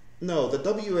 No, the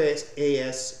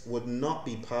WAS would not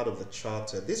be part of the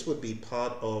charter. This would be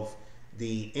part of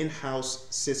the in-house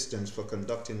systems for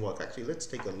conducting work. Actually, let's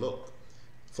take a look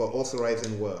for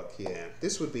authorizing work here.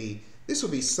 This would be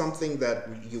something that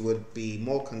you would be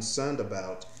more concerned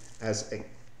about as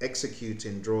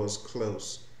executing draws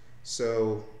close.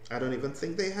 So I don't even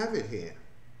think they have it here.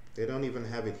 They don't even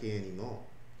have it here anymore,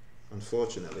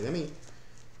 unfortunately.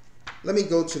 Let me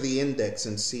go to the index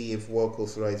and see if work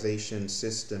authorization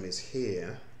system is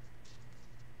here.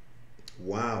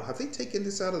 Wow, have they taken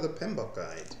this out of the PMBOK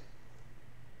guide?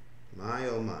 My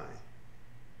oh my.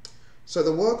 So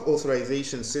the work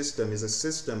authorization system is a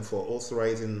system for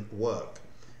authorizing work,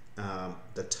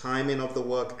 the timing of the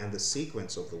work and the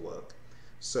sequence of the work.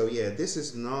 So yeah, this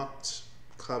is not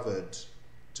covered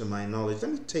to my knowledge.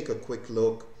 Let me take a quick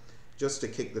look just to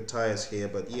kick the tires here,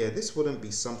 but yeah, this wouldn't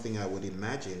be something I would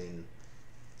imagine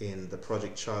in the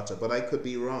project charter, but I could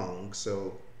be wrong.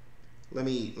 So let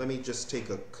me just take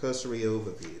a cursory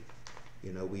overview.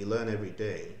 You know, we learn every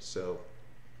day. So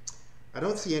I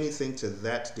don't see anything to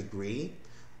that degree.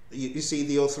 You see,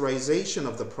 the authorization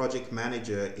of the project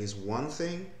manager is one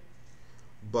thing,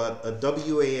 but a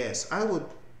WAS,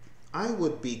 I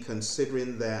would be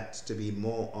considering that to be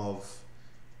more of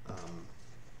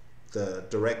the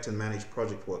direct and managed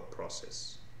project work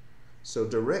process. So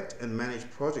direct and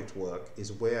managed project work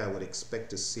is where I would expect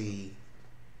to see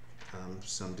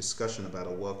some discussion about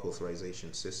a work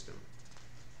authorization system.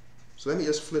 So let me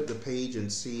just flip the page and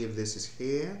see if this is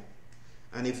here.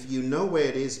 And if you know where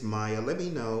it is, Maya, let me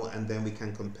know, and then we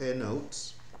can compare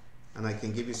notes and I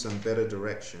can give you some better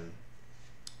direction.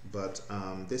 But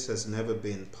this has never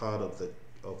been part of the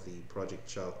project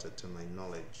charter to my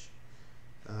knowledge.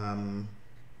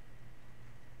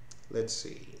 Let's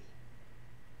see.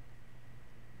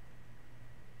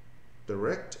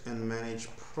 Direct and manage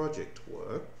project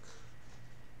work.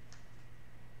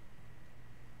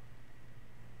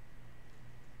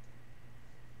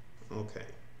 Okay.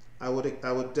 I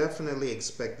would definitely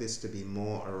expect this to be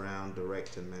more around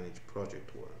direct and manage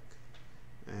project work.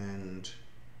 And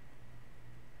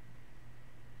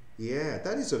yeah,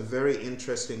 that is a very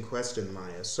interesting question,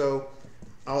 Maya. So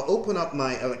I'll open up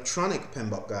my electronic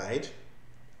PMBOK guide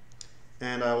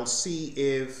and I'll see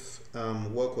if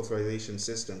work authorization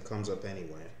system comes up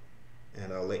anywhere,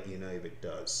 and I'll let you know if it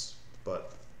does.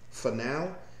 But for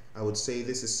now, I would say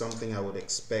this is something I would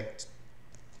expect,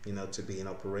 you know, to be in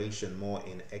operation more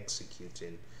in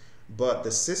executing. But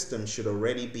the system should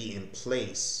already be in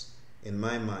place, in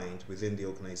my mind, within the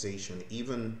organization,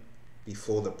 even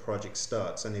before the project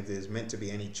starts. And if there's meant to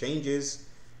be any changes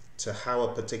to how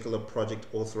a particular project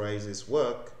authorizes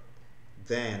work,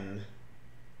 then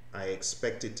I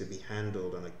expect it to be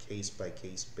handled on a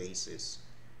case-by-case basis,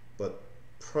 but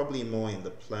probably more in the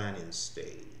planning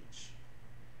stage.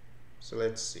 So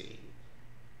let's see.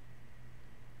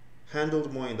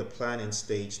 Handled more in the planning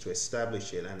stage to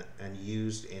establish it, and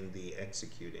used in the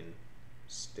executing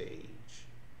stage.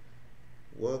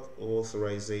 Work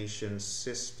authorization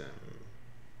system.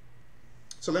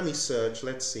 So let me search.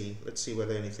 Let's see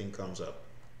whether anything comes up.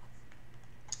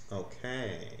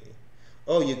 Okay.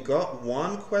 Oh, you got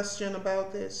one question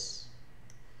about this?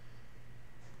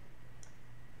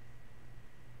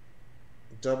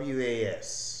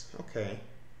 WAS. Okay.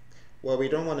 Well, we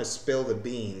don't want to spill the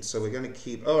beans, so we're going to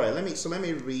keep. All right, let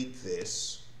me read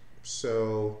this.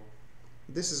 So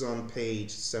this is on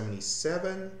page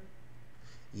 77.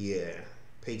 Yeah,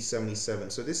 page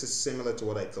 77. So this is similar to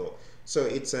what I thought. So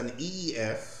it's an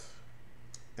EEF,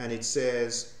 and it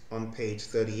says on page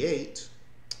 38,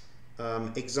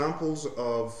 examples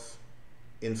of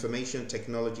information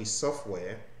technology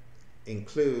software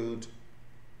include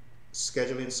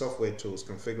scheduling software tools,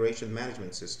 configuration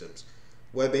management systems,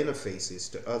 web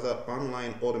interfaces to other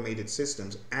online automated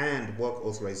systems, and work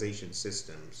authorization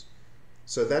systems.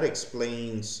 So that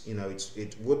explains, you know,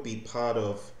 it would be part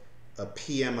of a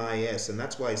PMIS, and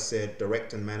that's why I said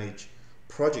direct and manage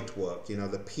project work. You know,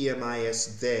 the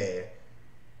PMIS there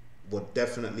would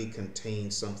definitely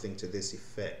contain something to this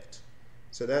effect.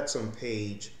 So that's on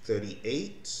page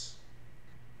 38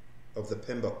 of the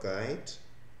PMBOK guide.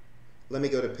 Let me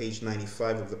go to page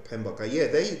 95 of the PMBOK guide. Yeah,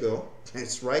 there you go.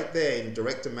 It's right there in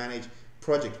direct and manage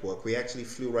project work. We actually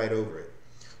flew right over it.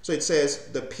 So it says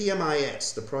the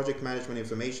PMIS, the Project Management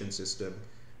Information System,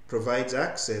 provides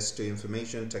access to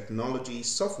information technology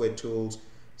software tools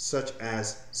such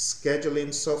as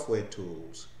scheduling software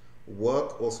tools,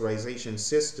 work authorization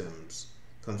systems,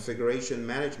 configuration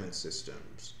management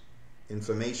systems,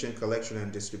 information collection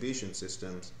and distribution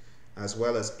systems, as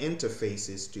well as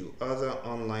interfaces to other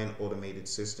online automated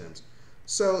systems.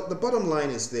 So the bottom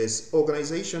line is this: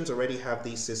 organizations already have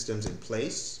these systems in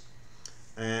place,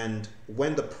 and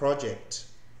when the project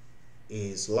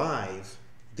is live,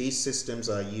 these systems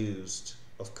are used,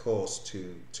 of course,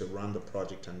 to run the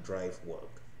project and drive work.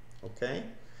 Okay,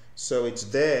 so it's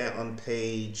there on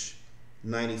page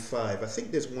 95. I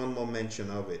think there's one more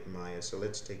mention of it, Maya, so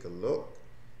let's take a look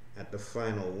at the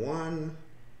final one.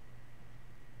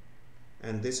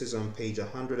 And this is on page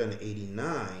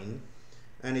 189,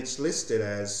 and it's listed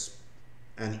as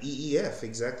an EEF,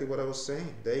 exactly what I was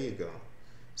saying. There you go.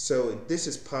 So this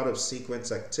is part of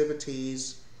sequence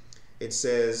activities. It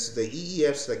says the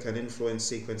EEFs that can influence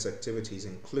sequence activities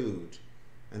include,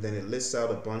 and then it lists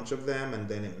out a bunch of them, and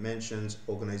then it mentions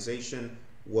organization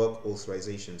work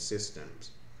authorization systems.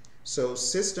 So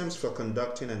systems for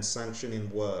conducting and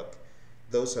sanctioning work,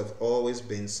 those have always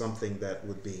been something that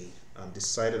would be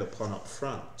decided upon up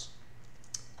front.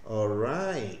 All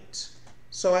right.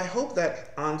 So I hope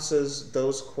that answers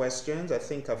those questions. I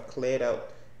think I've cleared out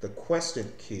the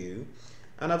question queue,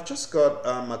 and I've just got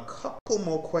a couple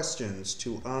more questions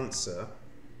to answer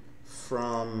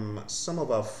from some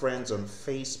of our friends on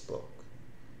Facebook.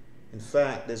 In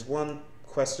fact, there's one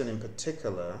question in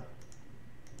particular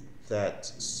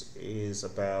that is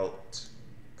about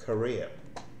career.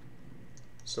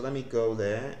 So let me go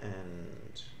there and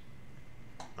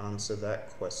answer that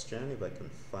question if I can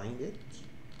find it.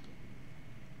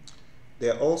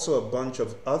 There are also a bunch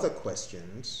of other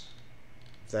questions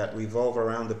that revolve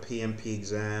around the PMP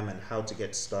exam and how to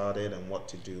get started and what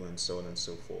to do and so on and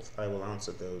so forth. I will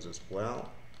answer those as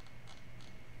well.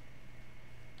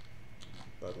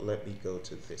 but let me go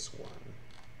to this one.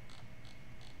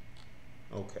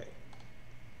 Okay.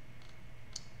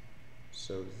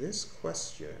 So this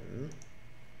question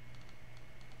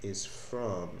is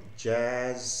from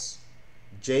J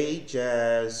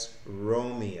Jazz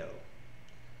Romeo.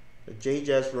 J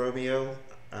Jazz Romeo,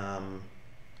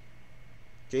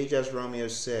 J Jazz Romeo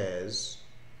says,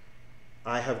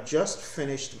 I have just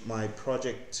finished my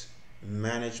project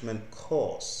management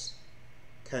course.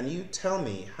 Can you tell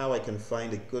me how I can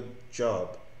find a good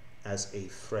job as a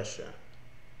fresher?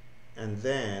 And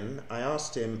then I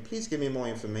asked him, please give me more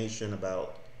information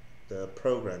about the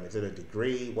program. Is it a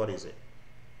degree? What is it?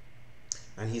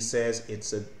 And he says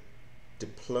it's a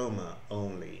diploma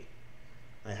only.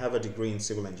 I have a degree in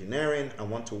civil engineering. I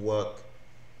want to work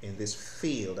in this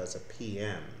field as a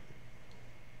PM.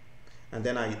 And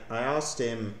then I asked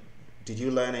him, did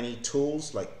you learn any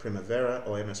tools like Primavera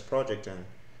or MS Project? And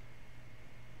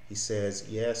he says,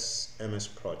 yes, MS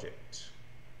Project.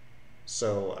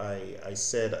 So I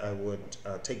said I would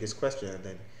take this question, and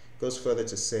then goes further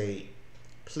to say,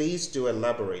 please do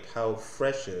elaborate how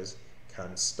freshers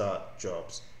can start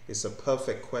jobs. It's a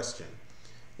perfect question.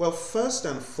 Well, first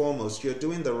and foremost, you're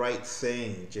doing the right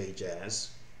thing, J Jazz,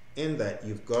 in that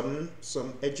you've gotten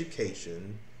some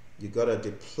education, you got a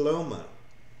diploma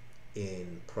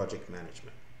in project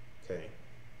management. Okay,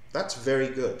 that's very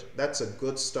good. That's a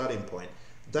good starting point.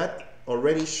 That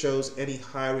already shows any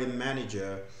hiring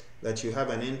manager that you have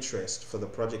an interest for the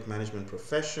project management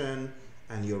profession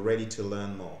and you're ready to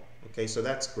learn more. Okay, so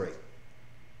that's great.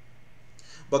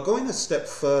 But going a step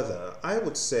further, I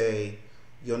would say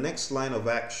your next line of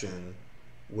action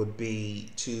would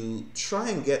be to try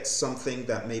and get something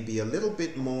that may be a little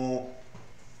bit more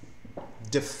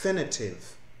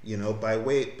definitive, you know, by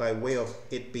way of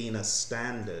it being a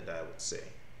standard, I would say,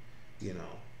 you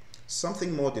know,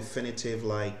 something more definitive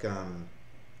like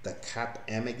the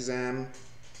CAPM exam.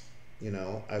 You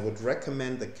know, I would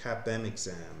recommend the CAPM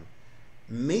exam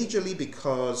majorly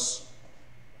because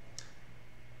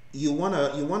you want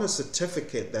a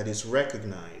certificate that is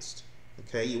recognized.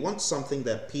 Okay, you want something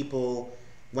that people,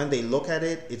 when they look at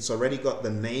it, it's already got the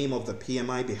name of the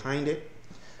PMI behind it.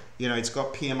 You know, it's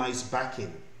got PMI's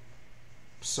backing.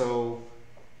 So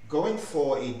going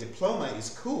for a diploma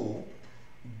is cool,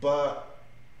 but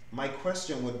my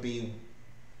question would be,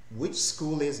 which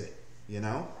school is it, you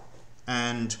know?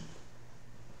 And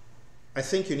I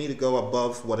think you need to go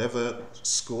above whatever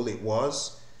school it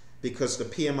was, because the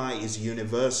PMI is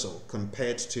universal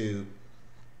compared to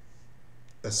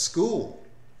a school.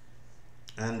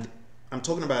 And I'm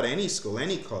talking about any school,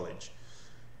 any college.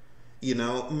 You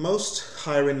know, most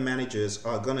hiring managers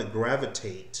are going to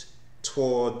gravitate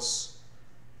towards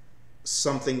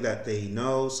something that they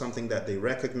know, something that they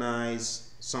recognize,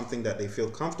 something that they feel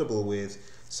comfortable with,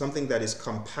 something that is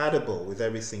compatible with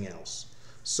everything else.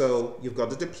 So you've got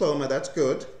the diploma, that's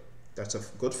good. That's a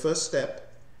good first step.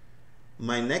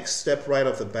 My next step right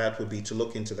off the bat would be to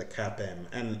look into the CAPM.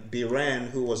 And Biran,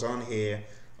 who was on here,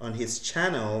 on his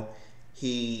channel,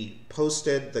 he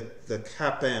posted the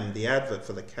CAPM, the advert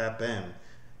for the CAPM.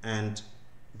 And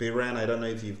Biran, I don't know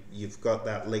if you've got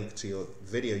that link to your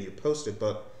video you posted,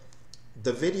 but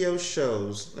the video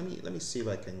shows, let me see if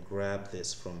I can grab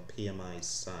this from PMI's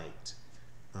site.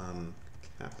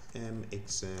 CAPM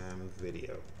exam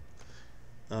video.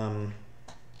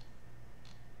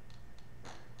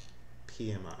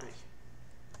 PMI.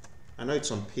 I know it's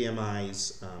on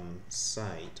PMI's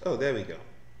site. Oh, there we go.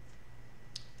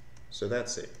 So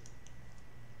that's it.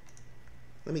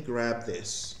 Let me grab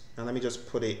this and let me just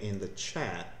put it in the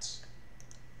chat,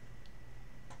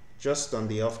 just on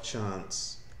the off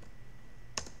chance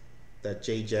that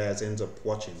J Jazz ends up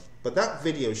watching. But that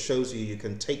video shows you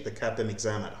can take the CAPM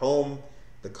exam at home,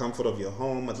 the comfort of your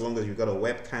home, as long as you've got a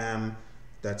webcam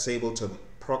that's able to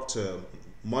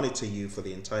monitor you for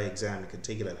the entire exam. You can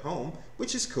take it at home,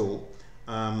 which is cool.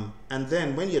 And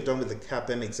then when you're done with the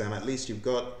CAPM exam, at least you've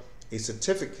got a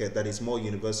certificate that is more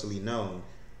universally known,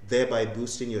 thereby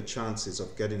boosting your chances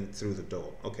of getting through the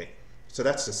door. Okay, so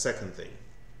that's the second thing.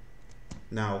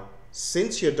 Now,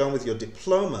 since you're done with your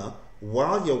diploma,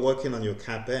 while you're working on your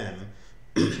CAPM,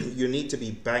 you need to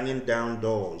be banging down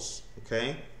doors,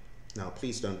 okay? Now,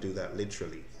 please don't do that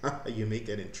literally. You may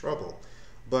get in trouble.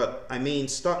 But, I mean,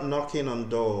 start knocking on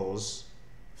doors,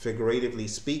 figuratively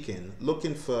speaking,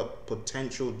 looking for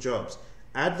potential jobs,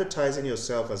 advertising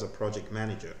yourself as a project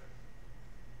manager.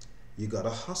 You gotta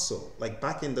hustle. Like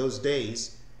back in those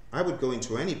days, I would go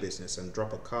into any business and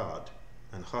drop a card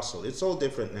and hustle. It's all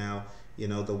different now. You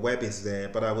know, the web is there,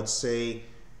 but I would say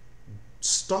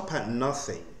stop at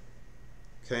nothing,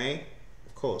 okay?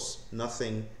 Of course,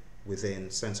 nothing within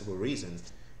sensible reason.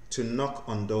 to knock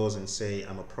on doors and say,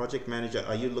 I'm a project manager.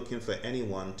 Are you looking for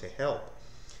anyone to help?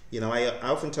 You know, I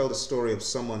often tell the story of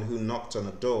someone who knocked on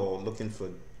a door looking for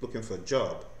a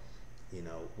job, you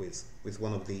know, with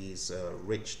one of these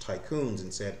rich tycoons,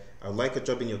 and said, I'd like a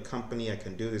job in your company. I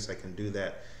can do this, I can do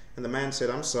that. And the man said,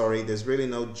 I'm sorry, there's really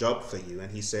no job for you. And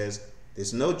he says,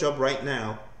 there's no job right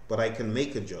now, but I can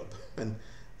make a job. And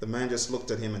the man just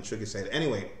looked at him and shook his head.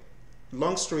 Anyway,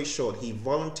 long story short, he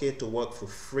volunteered to work for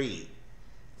free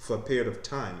for a period of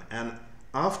time. And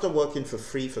after working for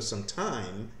free for some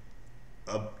time,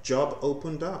 a job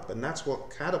opened up, and that's what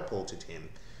catapulted him.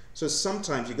 So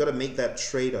sometimes you got to make that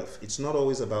trade-off. It's not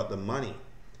always about the money.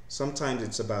 Sometimes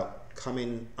it's about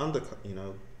cutting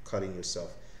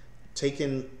yourself,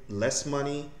 taking less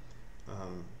money,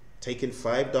 taking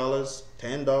 $5,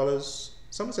 $10.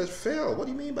 Someone says, Phil, what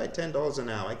do you mean by $10 an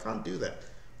hour? I can't do that.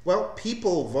 Well,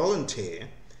 people volunteer.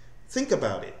 Think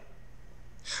about it.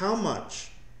 How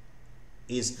much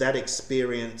is that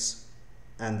experience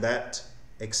and that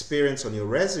experience on your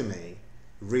resume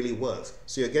really worth?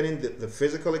 So you're getting the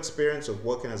physical experience of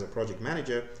working as a project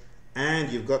manager, and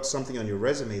you've got something on your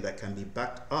resume that can be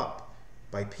backed up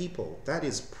by people. That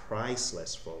is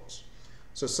priceless, folks.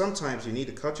 So sometimes you need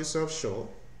to cut yourself short,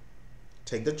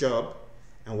 take the job,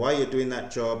 and while you're doing that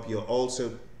job, you're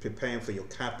also preparing for your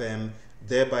CAPM,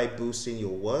 thereby boosting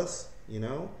your worth, you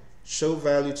know, show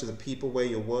value to the people where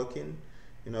you're working.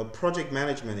 You know, project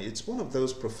management, it's one of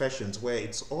those professions where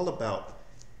it's all about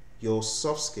your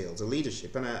soft skills, the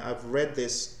leadership. And I've read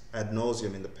this ad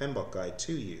nauseum in the PMBOK guide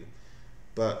to you,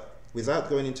 but without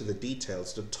going into the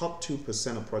details, the top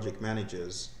 2% of project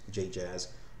managers, J-Jazz,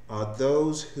 are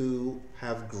those who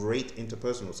have great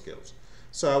interpersonal skills.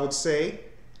 So I would say,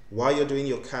 while you're doing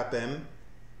your CAPM,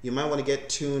 you might want to get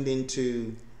tuned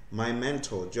into my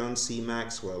mentor, John C.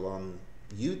 Maxwell, on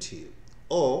YouTube,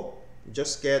 or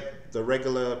just get the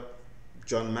regular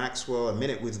John Maxwell, A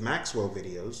Minute with Maxwell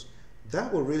videos.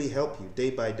 That will really help you day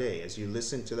by day as you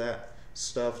listen to that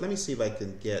stuff. Let me see if I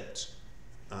can get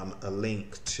a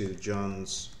link to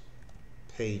John's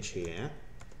page here,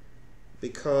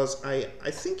 because I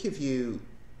think if you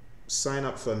sign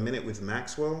up for A Minute with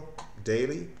Maxwell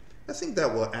daily, I think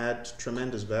that will add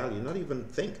tremendous value. Not even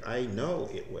think, I know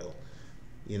it will.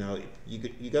 You know,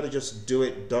 you got to just do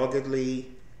it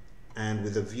doggedly and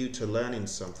with a view to learning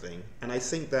something. And I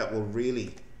think that will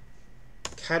really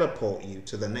catapult you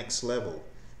to the next level.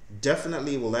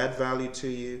 Definitely will add value to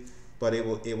you, but it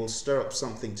will stir up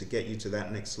something to get you to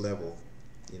that next level.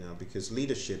 You know, because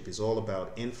leadership is all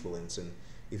about influence, and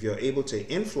if you're able to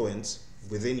influence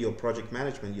within your project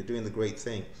management, you're doing the great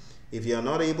thing. If you're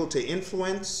not able to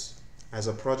influence as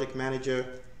a project manager,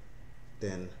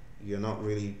 then you're not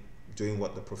really doing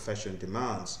what the profession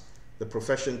demands. The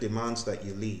profession demands that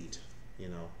you lead, you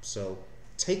know. So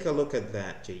take a look at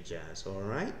that, J-Jazz, all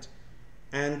right?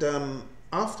 And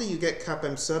after you get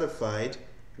CAPM certified,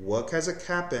 work as a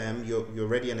CAPM. You're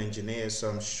already an engineer, so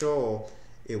I'm sure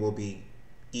it will be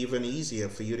even easier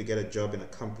for you to get a job in a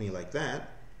company like that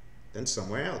than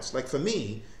somewhere else. Like for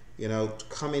me, you know,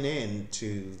 coming in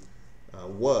to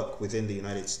work within the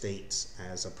United States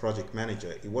as a project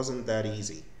manager, it wasn't that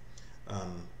easy.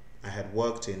 I had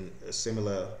worked in a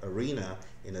similar arena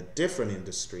in a different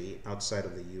industry outside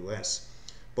of the US.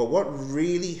 But what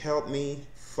really helped me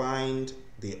find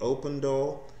the open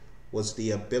door was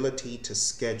the ability to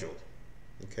schedule.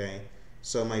 Okay,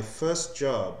 so my first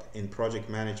job in project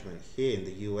management here in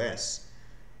the US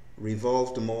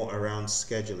revolved more around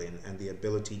scheduling and the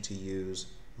ability to use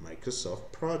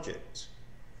Microsoft Project.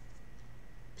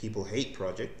 People hate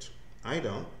Project. I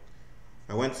don't.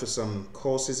 I went for some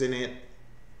courses in it.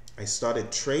 I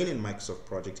started training Microsoft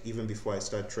Project even before I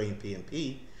started training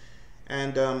PMP.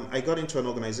 And I got into an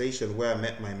organization where I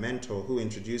met my mentor who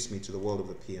introduced me to the world of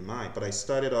the PMI. But I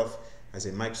started off as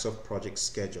a Microsoft Project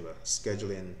scheduler,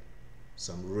 scheduling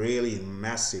some really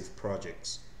massive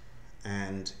projects.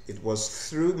 And it was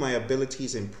through my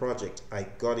abilities in Project I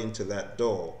got into that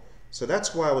door. So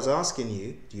that's why I was asking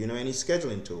you, do you know any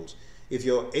scheduling tools? If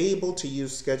you're able to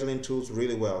use scheduling tools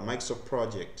really well, Microsoft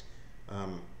Project,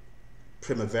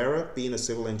 Primavera, being a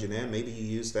civil engineer, maybe you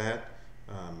use that.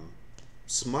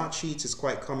 Smartsheets is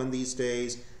quite common these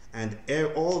days, and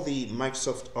all the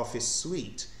Microsoft Office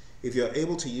suite. If you're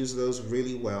able to use those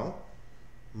really well,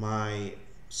 my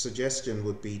suggestion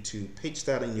would be to pitch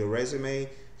that in your resume.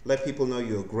 Let people know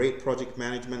you're a great project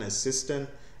management assistant.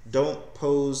 Don't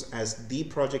pose as the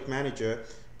project manager,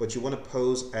 but you want to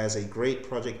pose as a great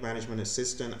project management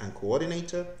assistant and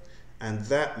coordinator, and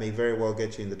that may very well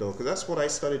get you in the door, because that's what I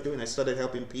started doing. I started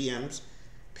helping PMs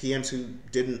who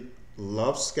didn't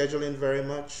love scheduling very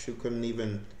much, who couldn't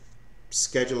even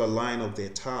schedule a line of their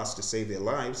tasks to save their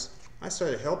lives, I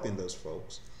started helping those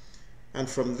folks. And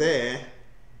from there,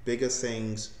 bigger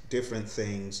things, different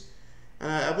things,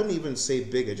 and I wouldn't even say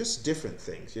bigger, just different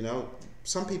things. You know,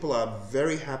 some people are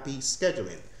very happy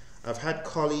scheduling. I've had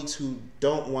colleagues who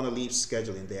don't want to leave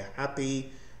scheduling. They're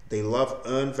happy, they love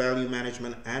earned value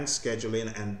management and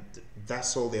scheduling, and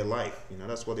that's all their life. You know,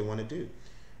 that's what they want to do.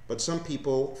 But some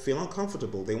people feel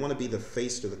uncomfortable. They want to be the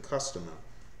face to the customer,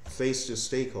 face to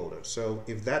stakeholder. So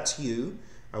if that's you,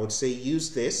 I would say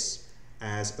use this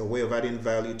as a way of adding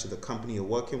value to the company you're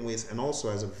working with, and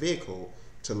also as a vehicle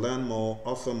to learn more,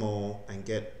 offer more, and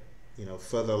get, you know,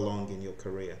 further along in your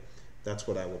career. That's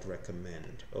what I would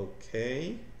recommend.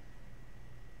 Okay.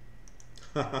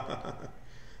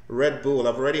 Red Bull.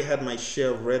 I've already had my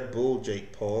share of Red Bull,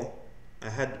 Jake Paul. I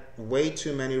had way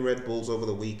too many Red Bulls over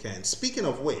the weekend. Speaking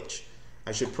of which,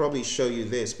 I should probably show you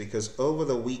this, because over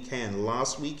the weekend,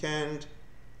 last weekend,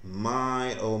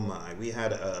 my oh my, we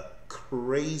had a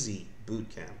crazy boot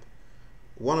camp.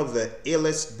 One of the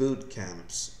illest boot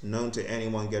camps known to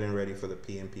anyone getting ready for the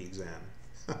PMP exam.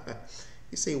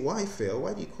 You say, why, Phil?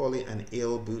 Why do you call it an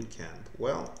ill boot camp?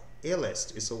 Well,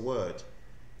 illest is a word.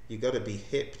 You got to be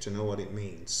hip to know what it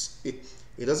means.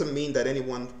 It doesn't mean that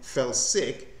anyone fell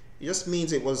sick. It just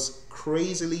means it was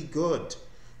crazily good.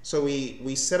 So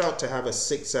we set out to have a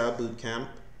 6-hour boot camp,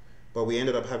 but we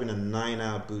ended up having a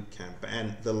 9-hour boot camp.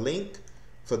 And the link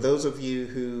for those of you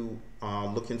who are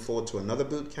looking forward to another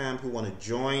boot camp, who want to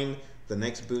join the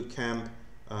next boot camp,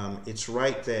 it's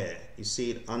right there. You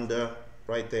see it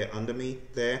right there under me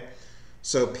there.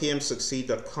 So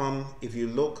pmsucceed.com. If you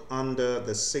look under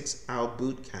the 6-hour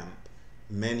boot camp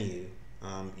menu,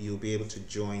 you'll be able to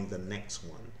join the next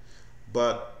one.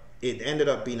 But it ended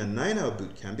up being a 9-hour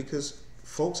boot camp because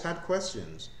folks had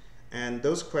questions, and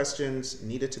those questions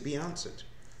needed to be answered.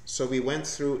 So we went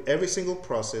through every single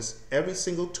process, every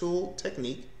single tool,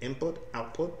 technique, input,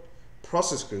 output,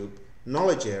 process group,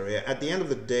 knowledge area. At the end of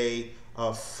the day,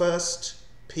 our first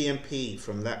PMP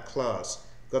from that class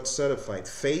got certified.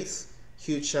 Faith,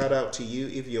 huge shout out to you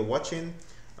if you're watching.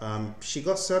 She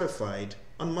got certified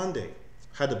on Monday,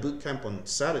 had a boot camp on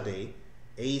Saturday,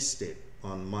 aced it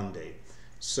on Monday.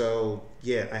 So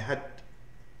yeah, I had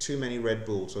too many Red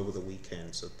Bulls over the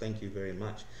weekend, so thank you very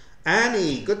much.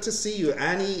 Annie, good to see you.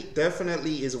 Annie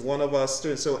definitely is one of our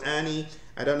students. So Annie,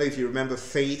 I don't know if you remember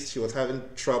Faith, she was having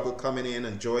trouble coming in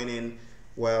and joining.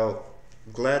 Well,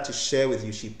 glad to share with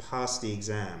you, she passed the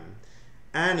exam.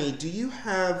 Annie, do you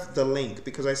have the link?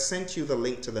 Because I sent you the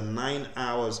link to the 9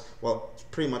 hours, well,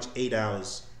 pretty much 8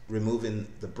 hours removing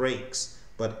the breaks,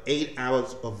 but 8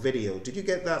 hours of video. Did you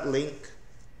get that link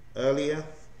earlier?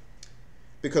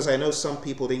 Because I know some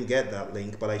people didn't get that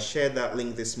link, but I shared that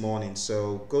link this morning.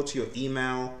 So go to your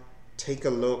email, take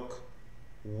a look,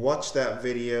 watch that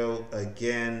video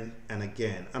again and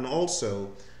again. And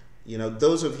also, you know,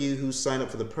 those of you who signed up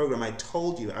for the program, I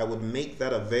told you I would make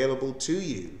that available to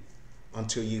you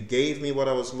until you gave me what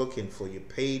I was looking for. You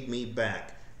paid me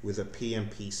back with a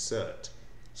PMP cert.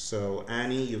 So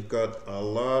Annie, you've got a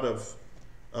lot of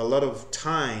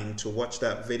time to watch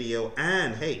that video.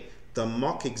 And hey, the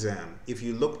mock exam, if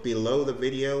you look below the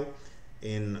video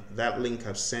in that link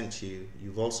I've sent you,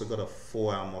 you've also got a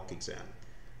 4-hour mock exam.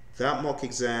 That mock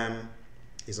exam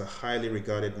is a highly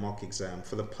regarded mock exam.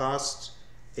 For the past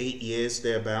 8 years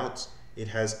thereabouts, it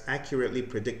has accurately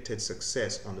predicted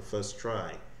success on the first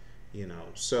try. You know,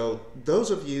 so those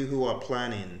of you who are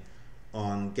planning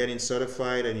on getting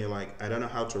certified and you're like, I don't know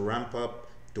how to ramp up,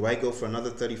 do I go for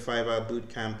another 35-hour boot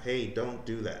camp? Hey, don't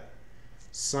do that.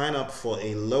 Sign up for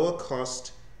a lower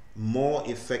cost, more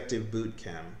effective boot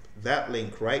camp. That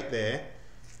link right there,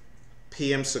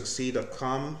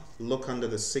 pmsucceed.com, look under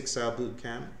the 6-hour boot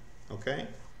camp, okay?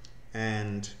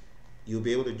 And you'll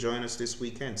be able to join us this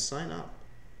weekend. Sign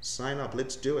up,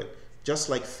 let's do it. Just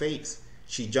like Faith,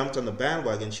 she jumped on the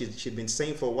bandwagon. She'd been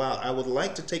saying for a while, I would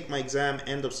like to take my exam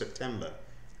end of September.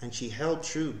 And she held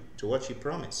true to what she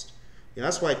promised. You know,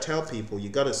 that's why I tell people, you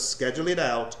gotta schedule it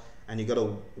out and you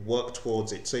gotta work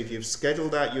towards it. So if you've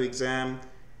scheduled out your exam,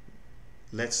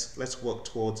 let's work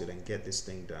towards it and get this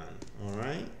thing done, all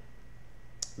right?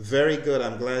 Very good,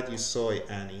 I'm glad you saw it,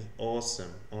 Annie.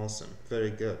 Awesome, awesome, very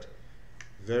good.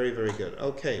 Very, very good.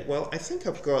 Okay, well, I think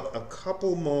I've got a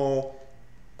couple more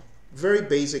very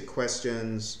basic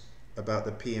questions about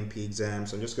the PMP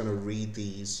exams. I'm just gonna read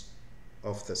these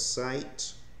off the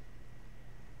site.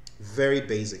 Very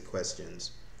basic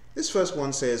questions. This first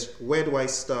one says, where do I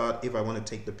start if I want to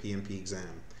take the PMP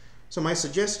exam? So my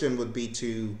suggestion would be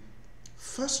to,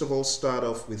 first of all, start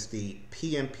off with the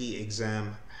PMP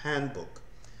exam handbook.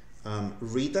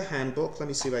 Read the handbook. Let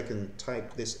me see if I can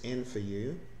type this in for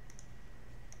you.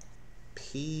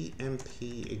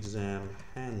 PMP exam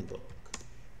handbook.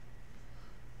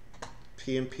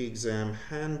 PMP exam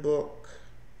handbook.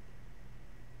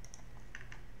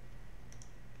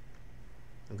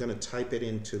 I'm going to type it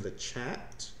into the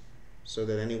chat so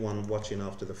that anyone watching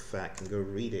after the fact can go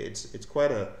read it. It's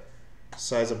quite a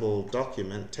sizable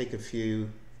document. Take a few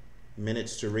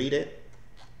minutes to read it.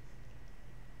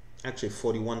 Actually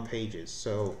 41 pages,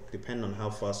 so depending on how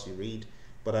fast you read,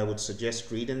 but I would suggest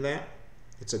reading that.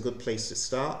 It's a good place to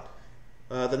start.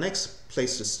 The next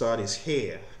place to start is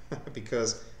here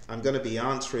because I'm going to be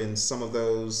answering some of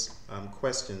those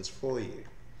questions for you.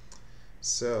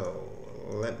 So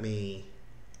let me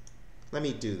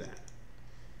do that.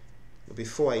 But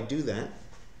before I do that,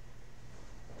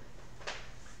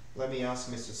 let me ask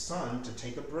Mr. Sun to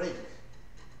take a break.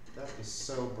 That is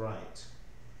so bright.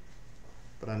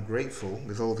 But I'm grateful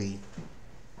with all the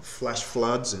flash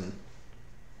floods and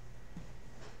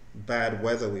bad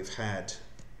weather we've had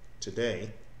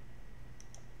today.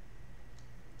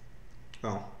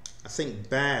 Oh, I think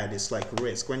bad is like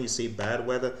risk. When you see bad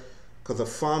weather, because the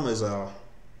farmers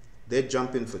they're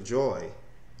jumping for joy.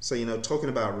 So, you know, talking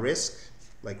about risk,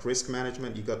 like risk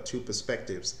management, you got two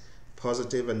perspectives,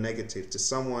 positive and negative. To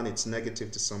someone it's negative,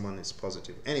 to someone it's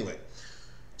positive. Anyway,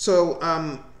 so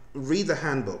read the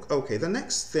handbook. Okay, the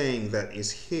next thing that is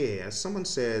here, someone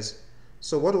says,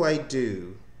 so what do I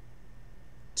do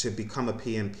to become a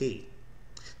PMP?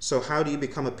 So how do you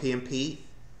become a PMP?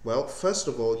 Well, first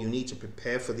of all, you need to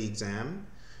prepare for the exam.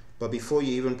 But before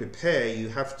you even prepare, you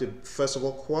have to, first of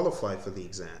all, qualify for the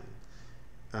exam.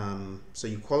 So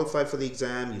you qualify for the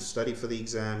exam, you study for the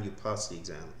exam, you pass the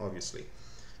exam, obviously.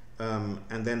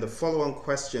 And then the follow-on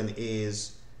question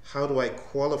is, how do I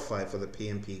qualify for the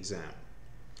PMP exam?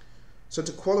 So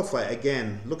to qualify,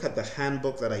 again, look at the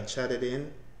handbook that I chatted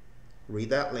in, read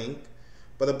that link.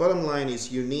 But the bottom line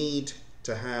is you need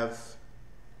to have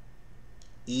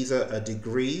either a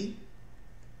degree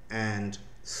and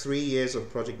 3 years of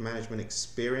project management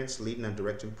experience leading and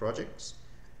directing projects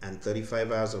and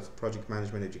 35 hours of project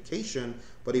management education.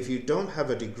 But if you don't have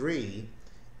a degree,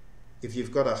 if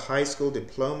you've got a high school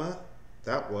diploma,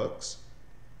 that works.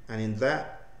 And in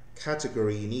that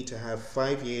category, you need to have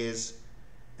 5 years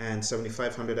and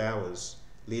 7,500 hours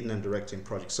leading and directing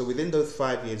projects. So within those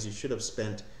 5 years, you should have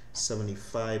spent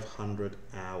 7,500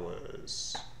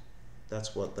 hours.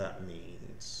 That's what that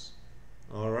means.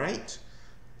 All right.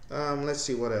 Let's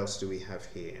see, what else do we have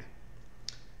here?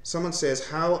 Someone says,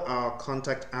 how are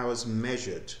contact hours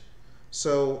measured?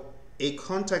 So a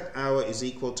contact hour is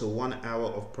equal to 1 hour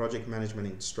of project management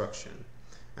instruction.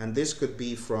 And this could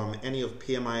be from any of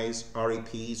PMI's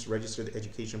REPs, registered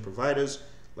education providers,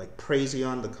 like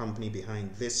Praizion, the company behind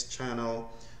this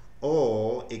channel,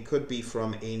 or it could be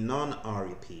from a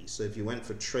non-REP. So if you went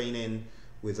for training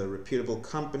with a reputable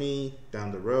company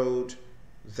down the road,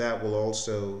 that will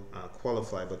also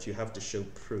qualify, but you have to show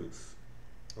proof.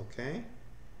 Okay?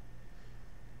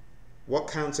 What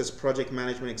counts as project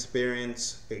management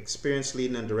experience? Experience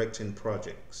leading and directing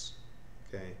projects.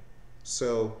 Okay?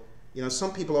 So, you know,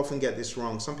 some people often get this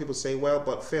wrong. Some people say, well,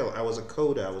 but Phil, I was a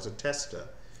coder, I was a tester.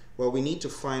 Well, we need to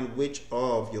find which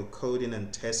of your coding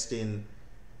and testing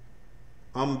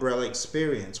umbrella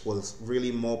experience was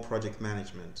really more project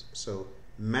management. So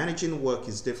managing work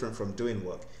is different from doing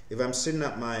work. If I'm sitting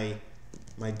at my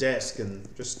desk and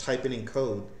just typing in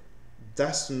code,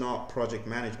 that's not project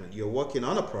management. You're working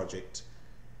on a project,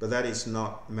 but that is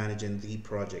not managing the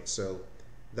project. So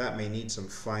that may need some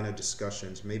finer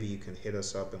discussions. Maybe you can hit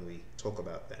us up and we talk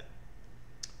about that.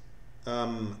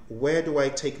 Where do I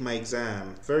take my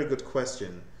exam? Very good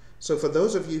question. So for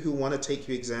those of you who want to take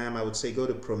your exam, I would say go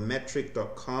to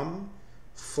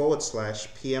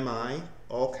prometric.com/PMI,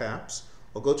 all caps,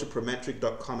 or go to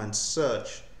prometric.com and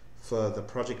search for the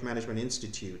Project Management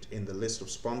Institute in the list of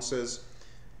sponsors.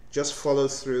 Just follow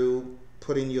through,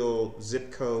 put in your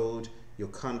zip code, your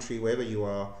country, wherever you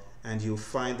are, and you'll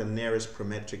find the nearest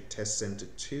Prometric test center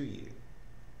to you.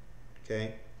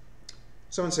 Okay?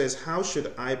 Someone says, how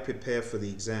should I prepare for the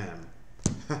exam?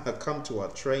 Come to our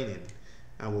training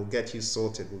and we'll get you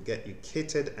sorted. We'll get you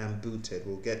kitted and booted.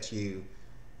 We'll get you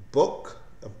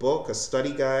a book, a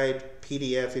study guide,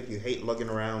 PDF if you hate lugging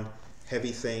around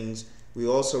heavy things. We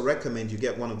also recommend you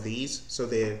get one of these. So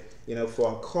they're, you know, for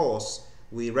our course,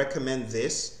 we recommend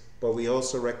this, but we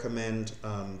also recommend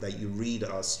that you read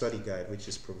our study guide, which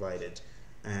is provided.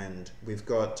 And we've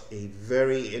got a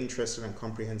very interesting and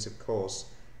comprehensive course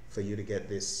for you to get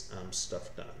this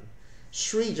stuff done.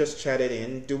 Shri just chatted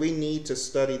in, do we need to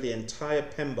study the entire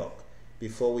PMBOK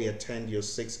before we attend your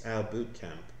 6-hour boot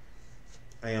camp?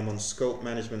 I am on scope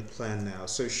management plan now.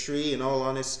 So Shri, in all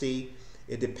honesty,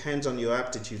 It depends on your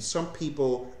aptitude. Some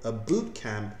people, a boot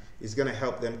camp is going to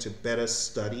help them to better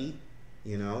study,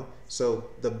 you know. So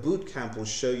the boot camp will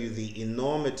show you the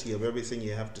enormity of everything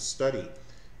you have to study.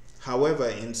 However,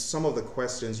 in some of the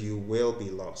questions, you will be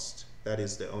lost. That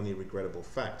is the only regrettable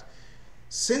fact.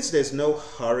 Since there's no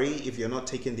hurry, if you're not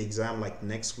taking the exam like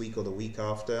next week or the week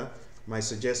after, my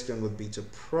suggestion would be to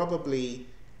probably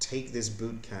take this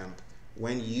boot camp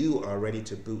when you are ready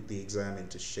to boot the exam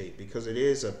into shape, because it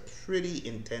is a pretty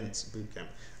intense boot camp.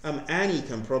 Annie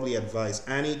can probably advise.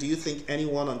 Annie, do you think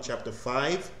anyone on chapter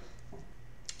 5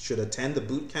 should attend the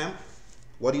boot camp?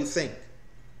 What do you think?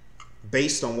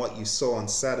 Based on what you saw on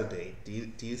Saturday,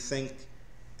 do you think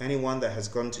anyone that has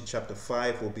gone to chapter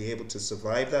 5 will be able to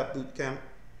survive that boot camp?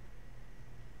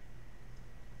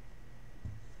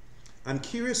 I'm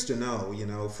curious to know, you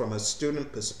know, from a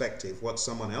student perspective, what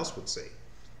someone else would say.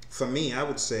 For me, I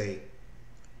would say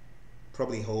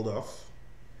probably hold off.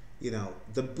 You know,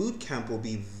 the boot camp will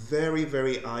be very,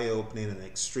 very eye-opening and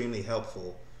extremely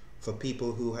helpful for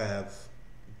people who have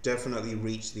definitely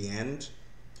reached the end,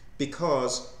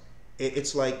 because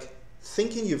it's like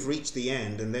thinking you've reached the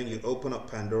end and then you open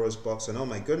up Pandora's box and oh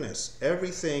my goodness,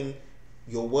 everything,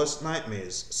 your worst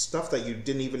nightmares, stuff that you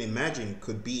didn't even imagine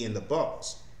could be in the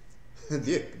box.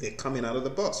 They're coming out of the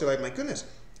box. You're like, my goodness,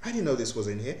 I didn't know this was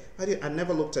in here. I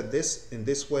never looked at this in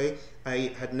this way.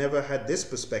 I had never had this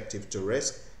perspective to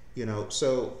risk, you know.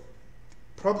 So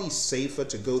probably safer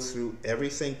to go through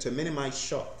everything to minimize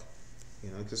shock, you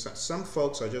know, because some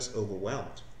folks are just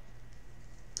overwhelmed.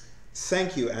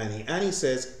 Thank you, Annie. Annie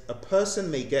says, a person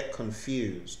may get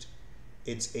confused.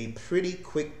 It's a pretty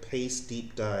quick paced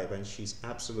deep dive, and she's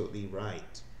absolutely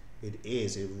right. It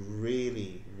is. It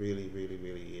really, really, really,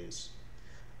 really is.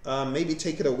 Maybe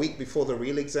take it a week before the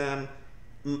real exam.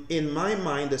 In my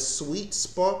mind, the sweet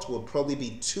spot will probably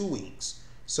be 2 weeks,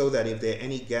 so that if there are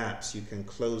any gaps, you can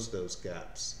close those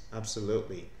gaps.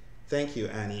 Absolutely. Thank you,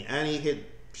 Annie. Annie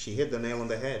hit the nail on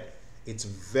the head. It's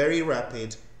very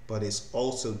rapid, but it's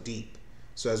also deep.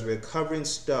 So as we're covering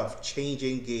stuff,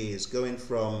 changing gears, going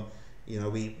from, you know,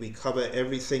 we cover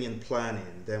everything in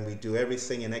planning, then we do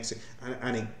everything in execution,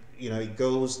 and it, you know, it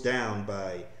goes down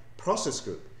by process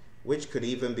group, which could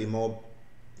even be more,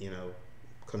 you know,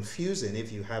 confusing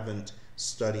if you haven't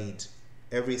studied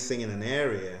everything in an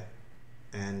area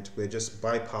and we're just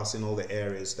bypassing all the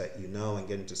areas that you know and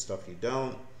getting to stuff you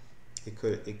don't. It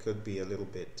could be a little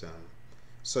bit.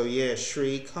 So yeah,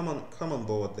 Shri, come on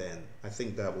board then. I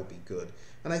think that will be good.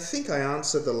 And I think I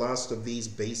answered the last of these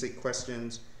basic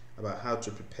questions about how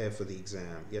to prepare for the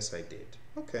exam. Yes, I did.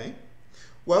 Okay.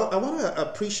 Well, I want to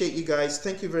appreciate you guys.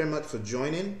 Thank you very much for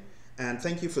joining, and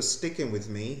thank you for sticking with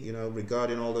me, you know,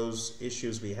 regarding all those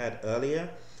issues we had earlier.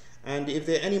 And if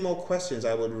there are any more questions,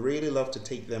 I would really love to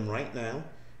take them right now.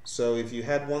 So if you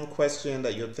had one question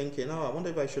that you're thinking, oh, I wonder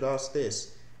if I should ask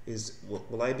this,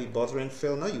 will I be bothering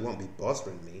Phil? No, you won't be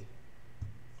bothering me.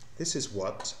 This is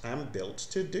what I'm built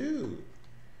to do,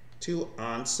 to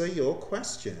answer your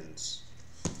questions.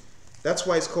 That's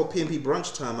why it's called PMP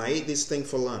Brunchtime. I ate this thing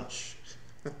for lunch.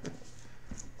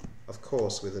 Of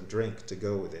course, with a drink to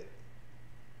go with it.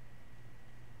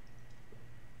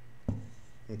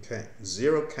 Okay,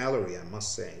 0 calorie, I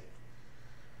must say.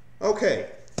 Okay,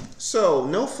 so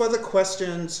no further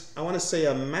questions. I want to say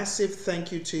a massive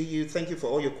thank you to you. Thank you for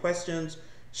all your questions.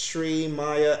 Shri,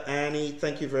 Maya, Annie,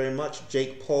 thank you very much.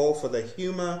 Jake Paul for the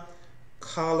humor.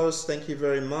 Carlos, thank you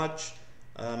very much.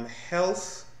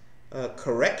 Health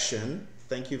correction,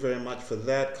 thank you very much for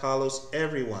that. Carlos,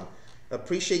 everyone.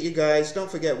 Appreciate you guys.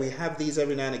 Don't forget, we have these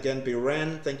every now and again.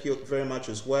 Biren, thank you very much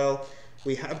as well.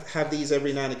 We have these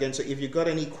every now and again. So if you've got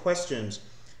any questions,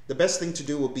 the best thing to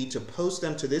do will be to post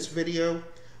them to this video,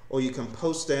 or you can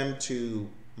post them to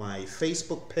my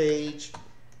Facebook page.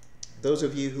 Those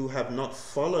of you who have not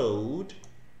followed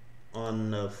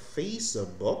on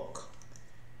Facebook,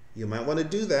 you might want to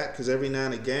do that, because every now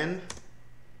and again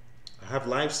I have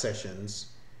live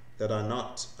sessions that are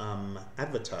not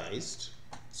advertised.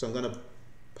 So I'm going to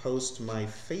post my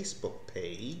Facebook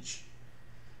page.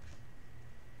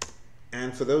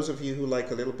 And for those of you who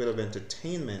like a little bit of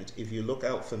entertainment, if you look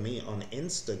out for me on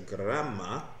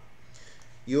Instagram,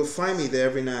 you'll find me there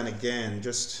every now and again,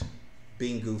 just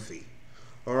being goofy.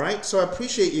 All right, so I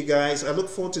appreciate you guys. I look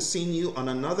forward to seeing you on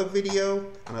another video,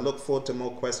 and I look forward to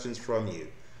more questions from you.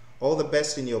 All the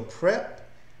best in your prep.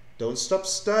 Don't stop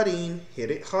studying. Hit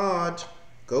it hard.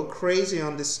 Go crazy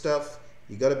on this stuff.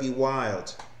 You got to be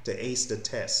wild to ace the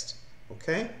test.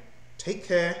 Okay? Take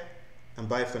care, and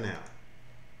bye for now.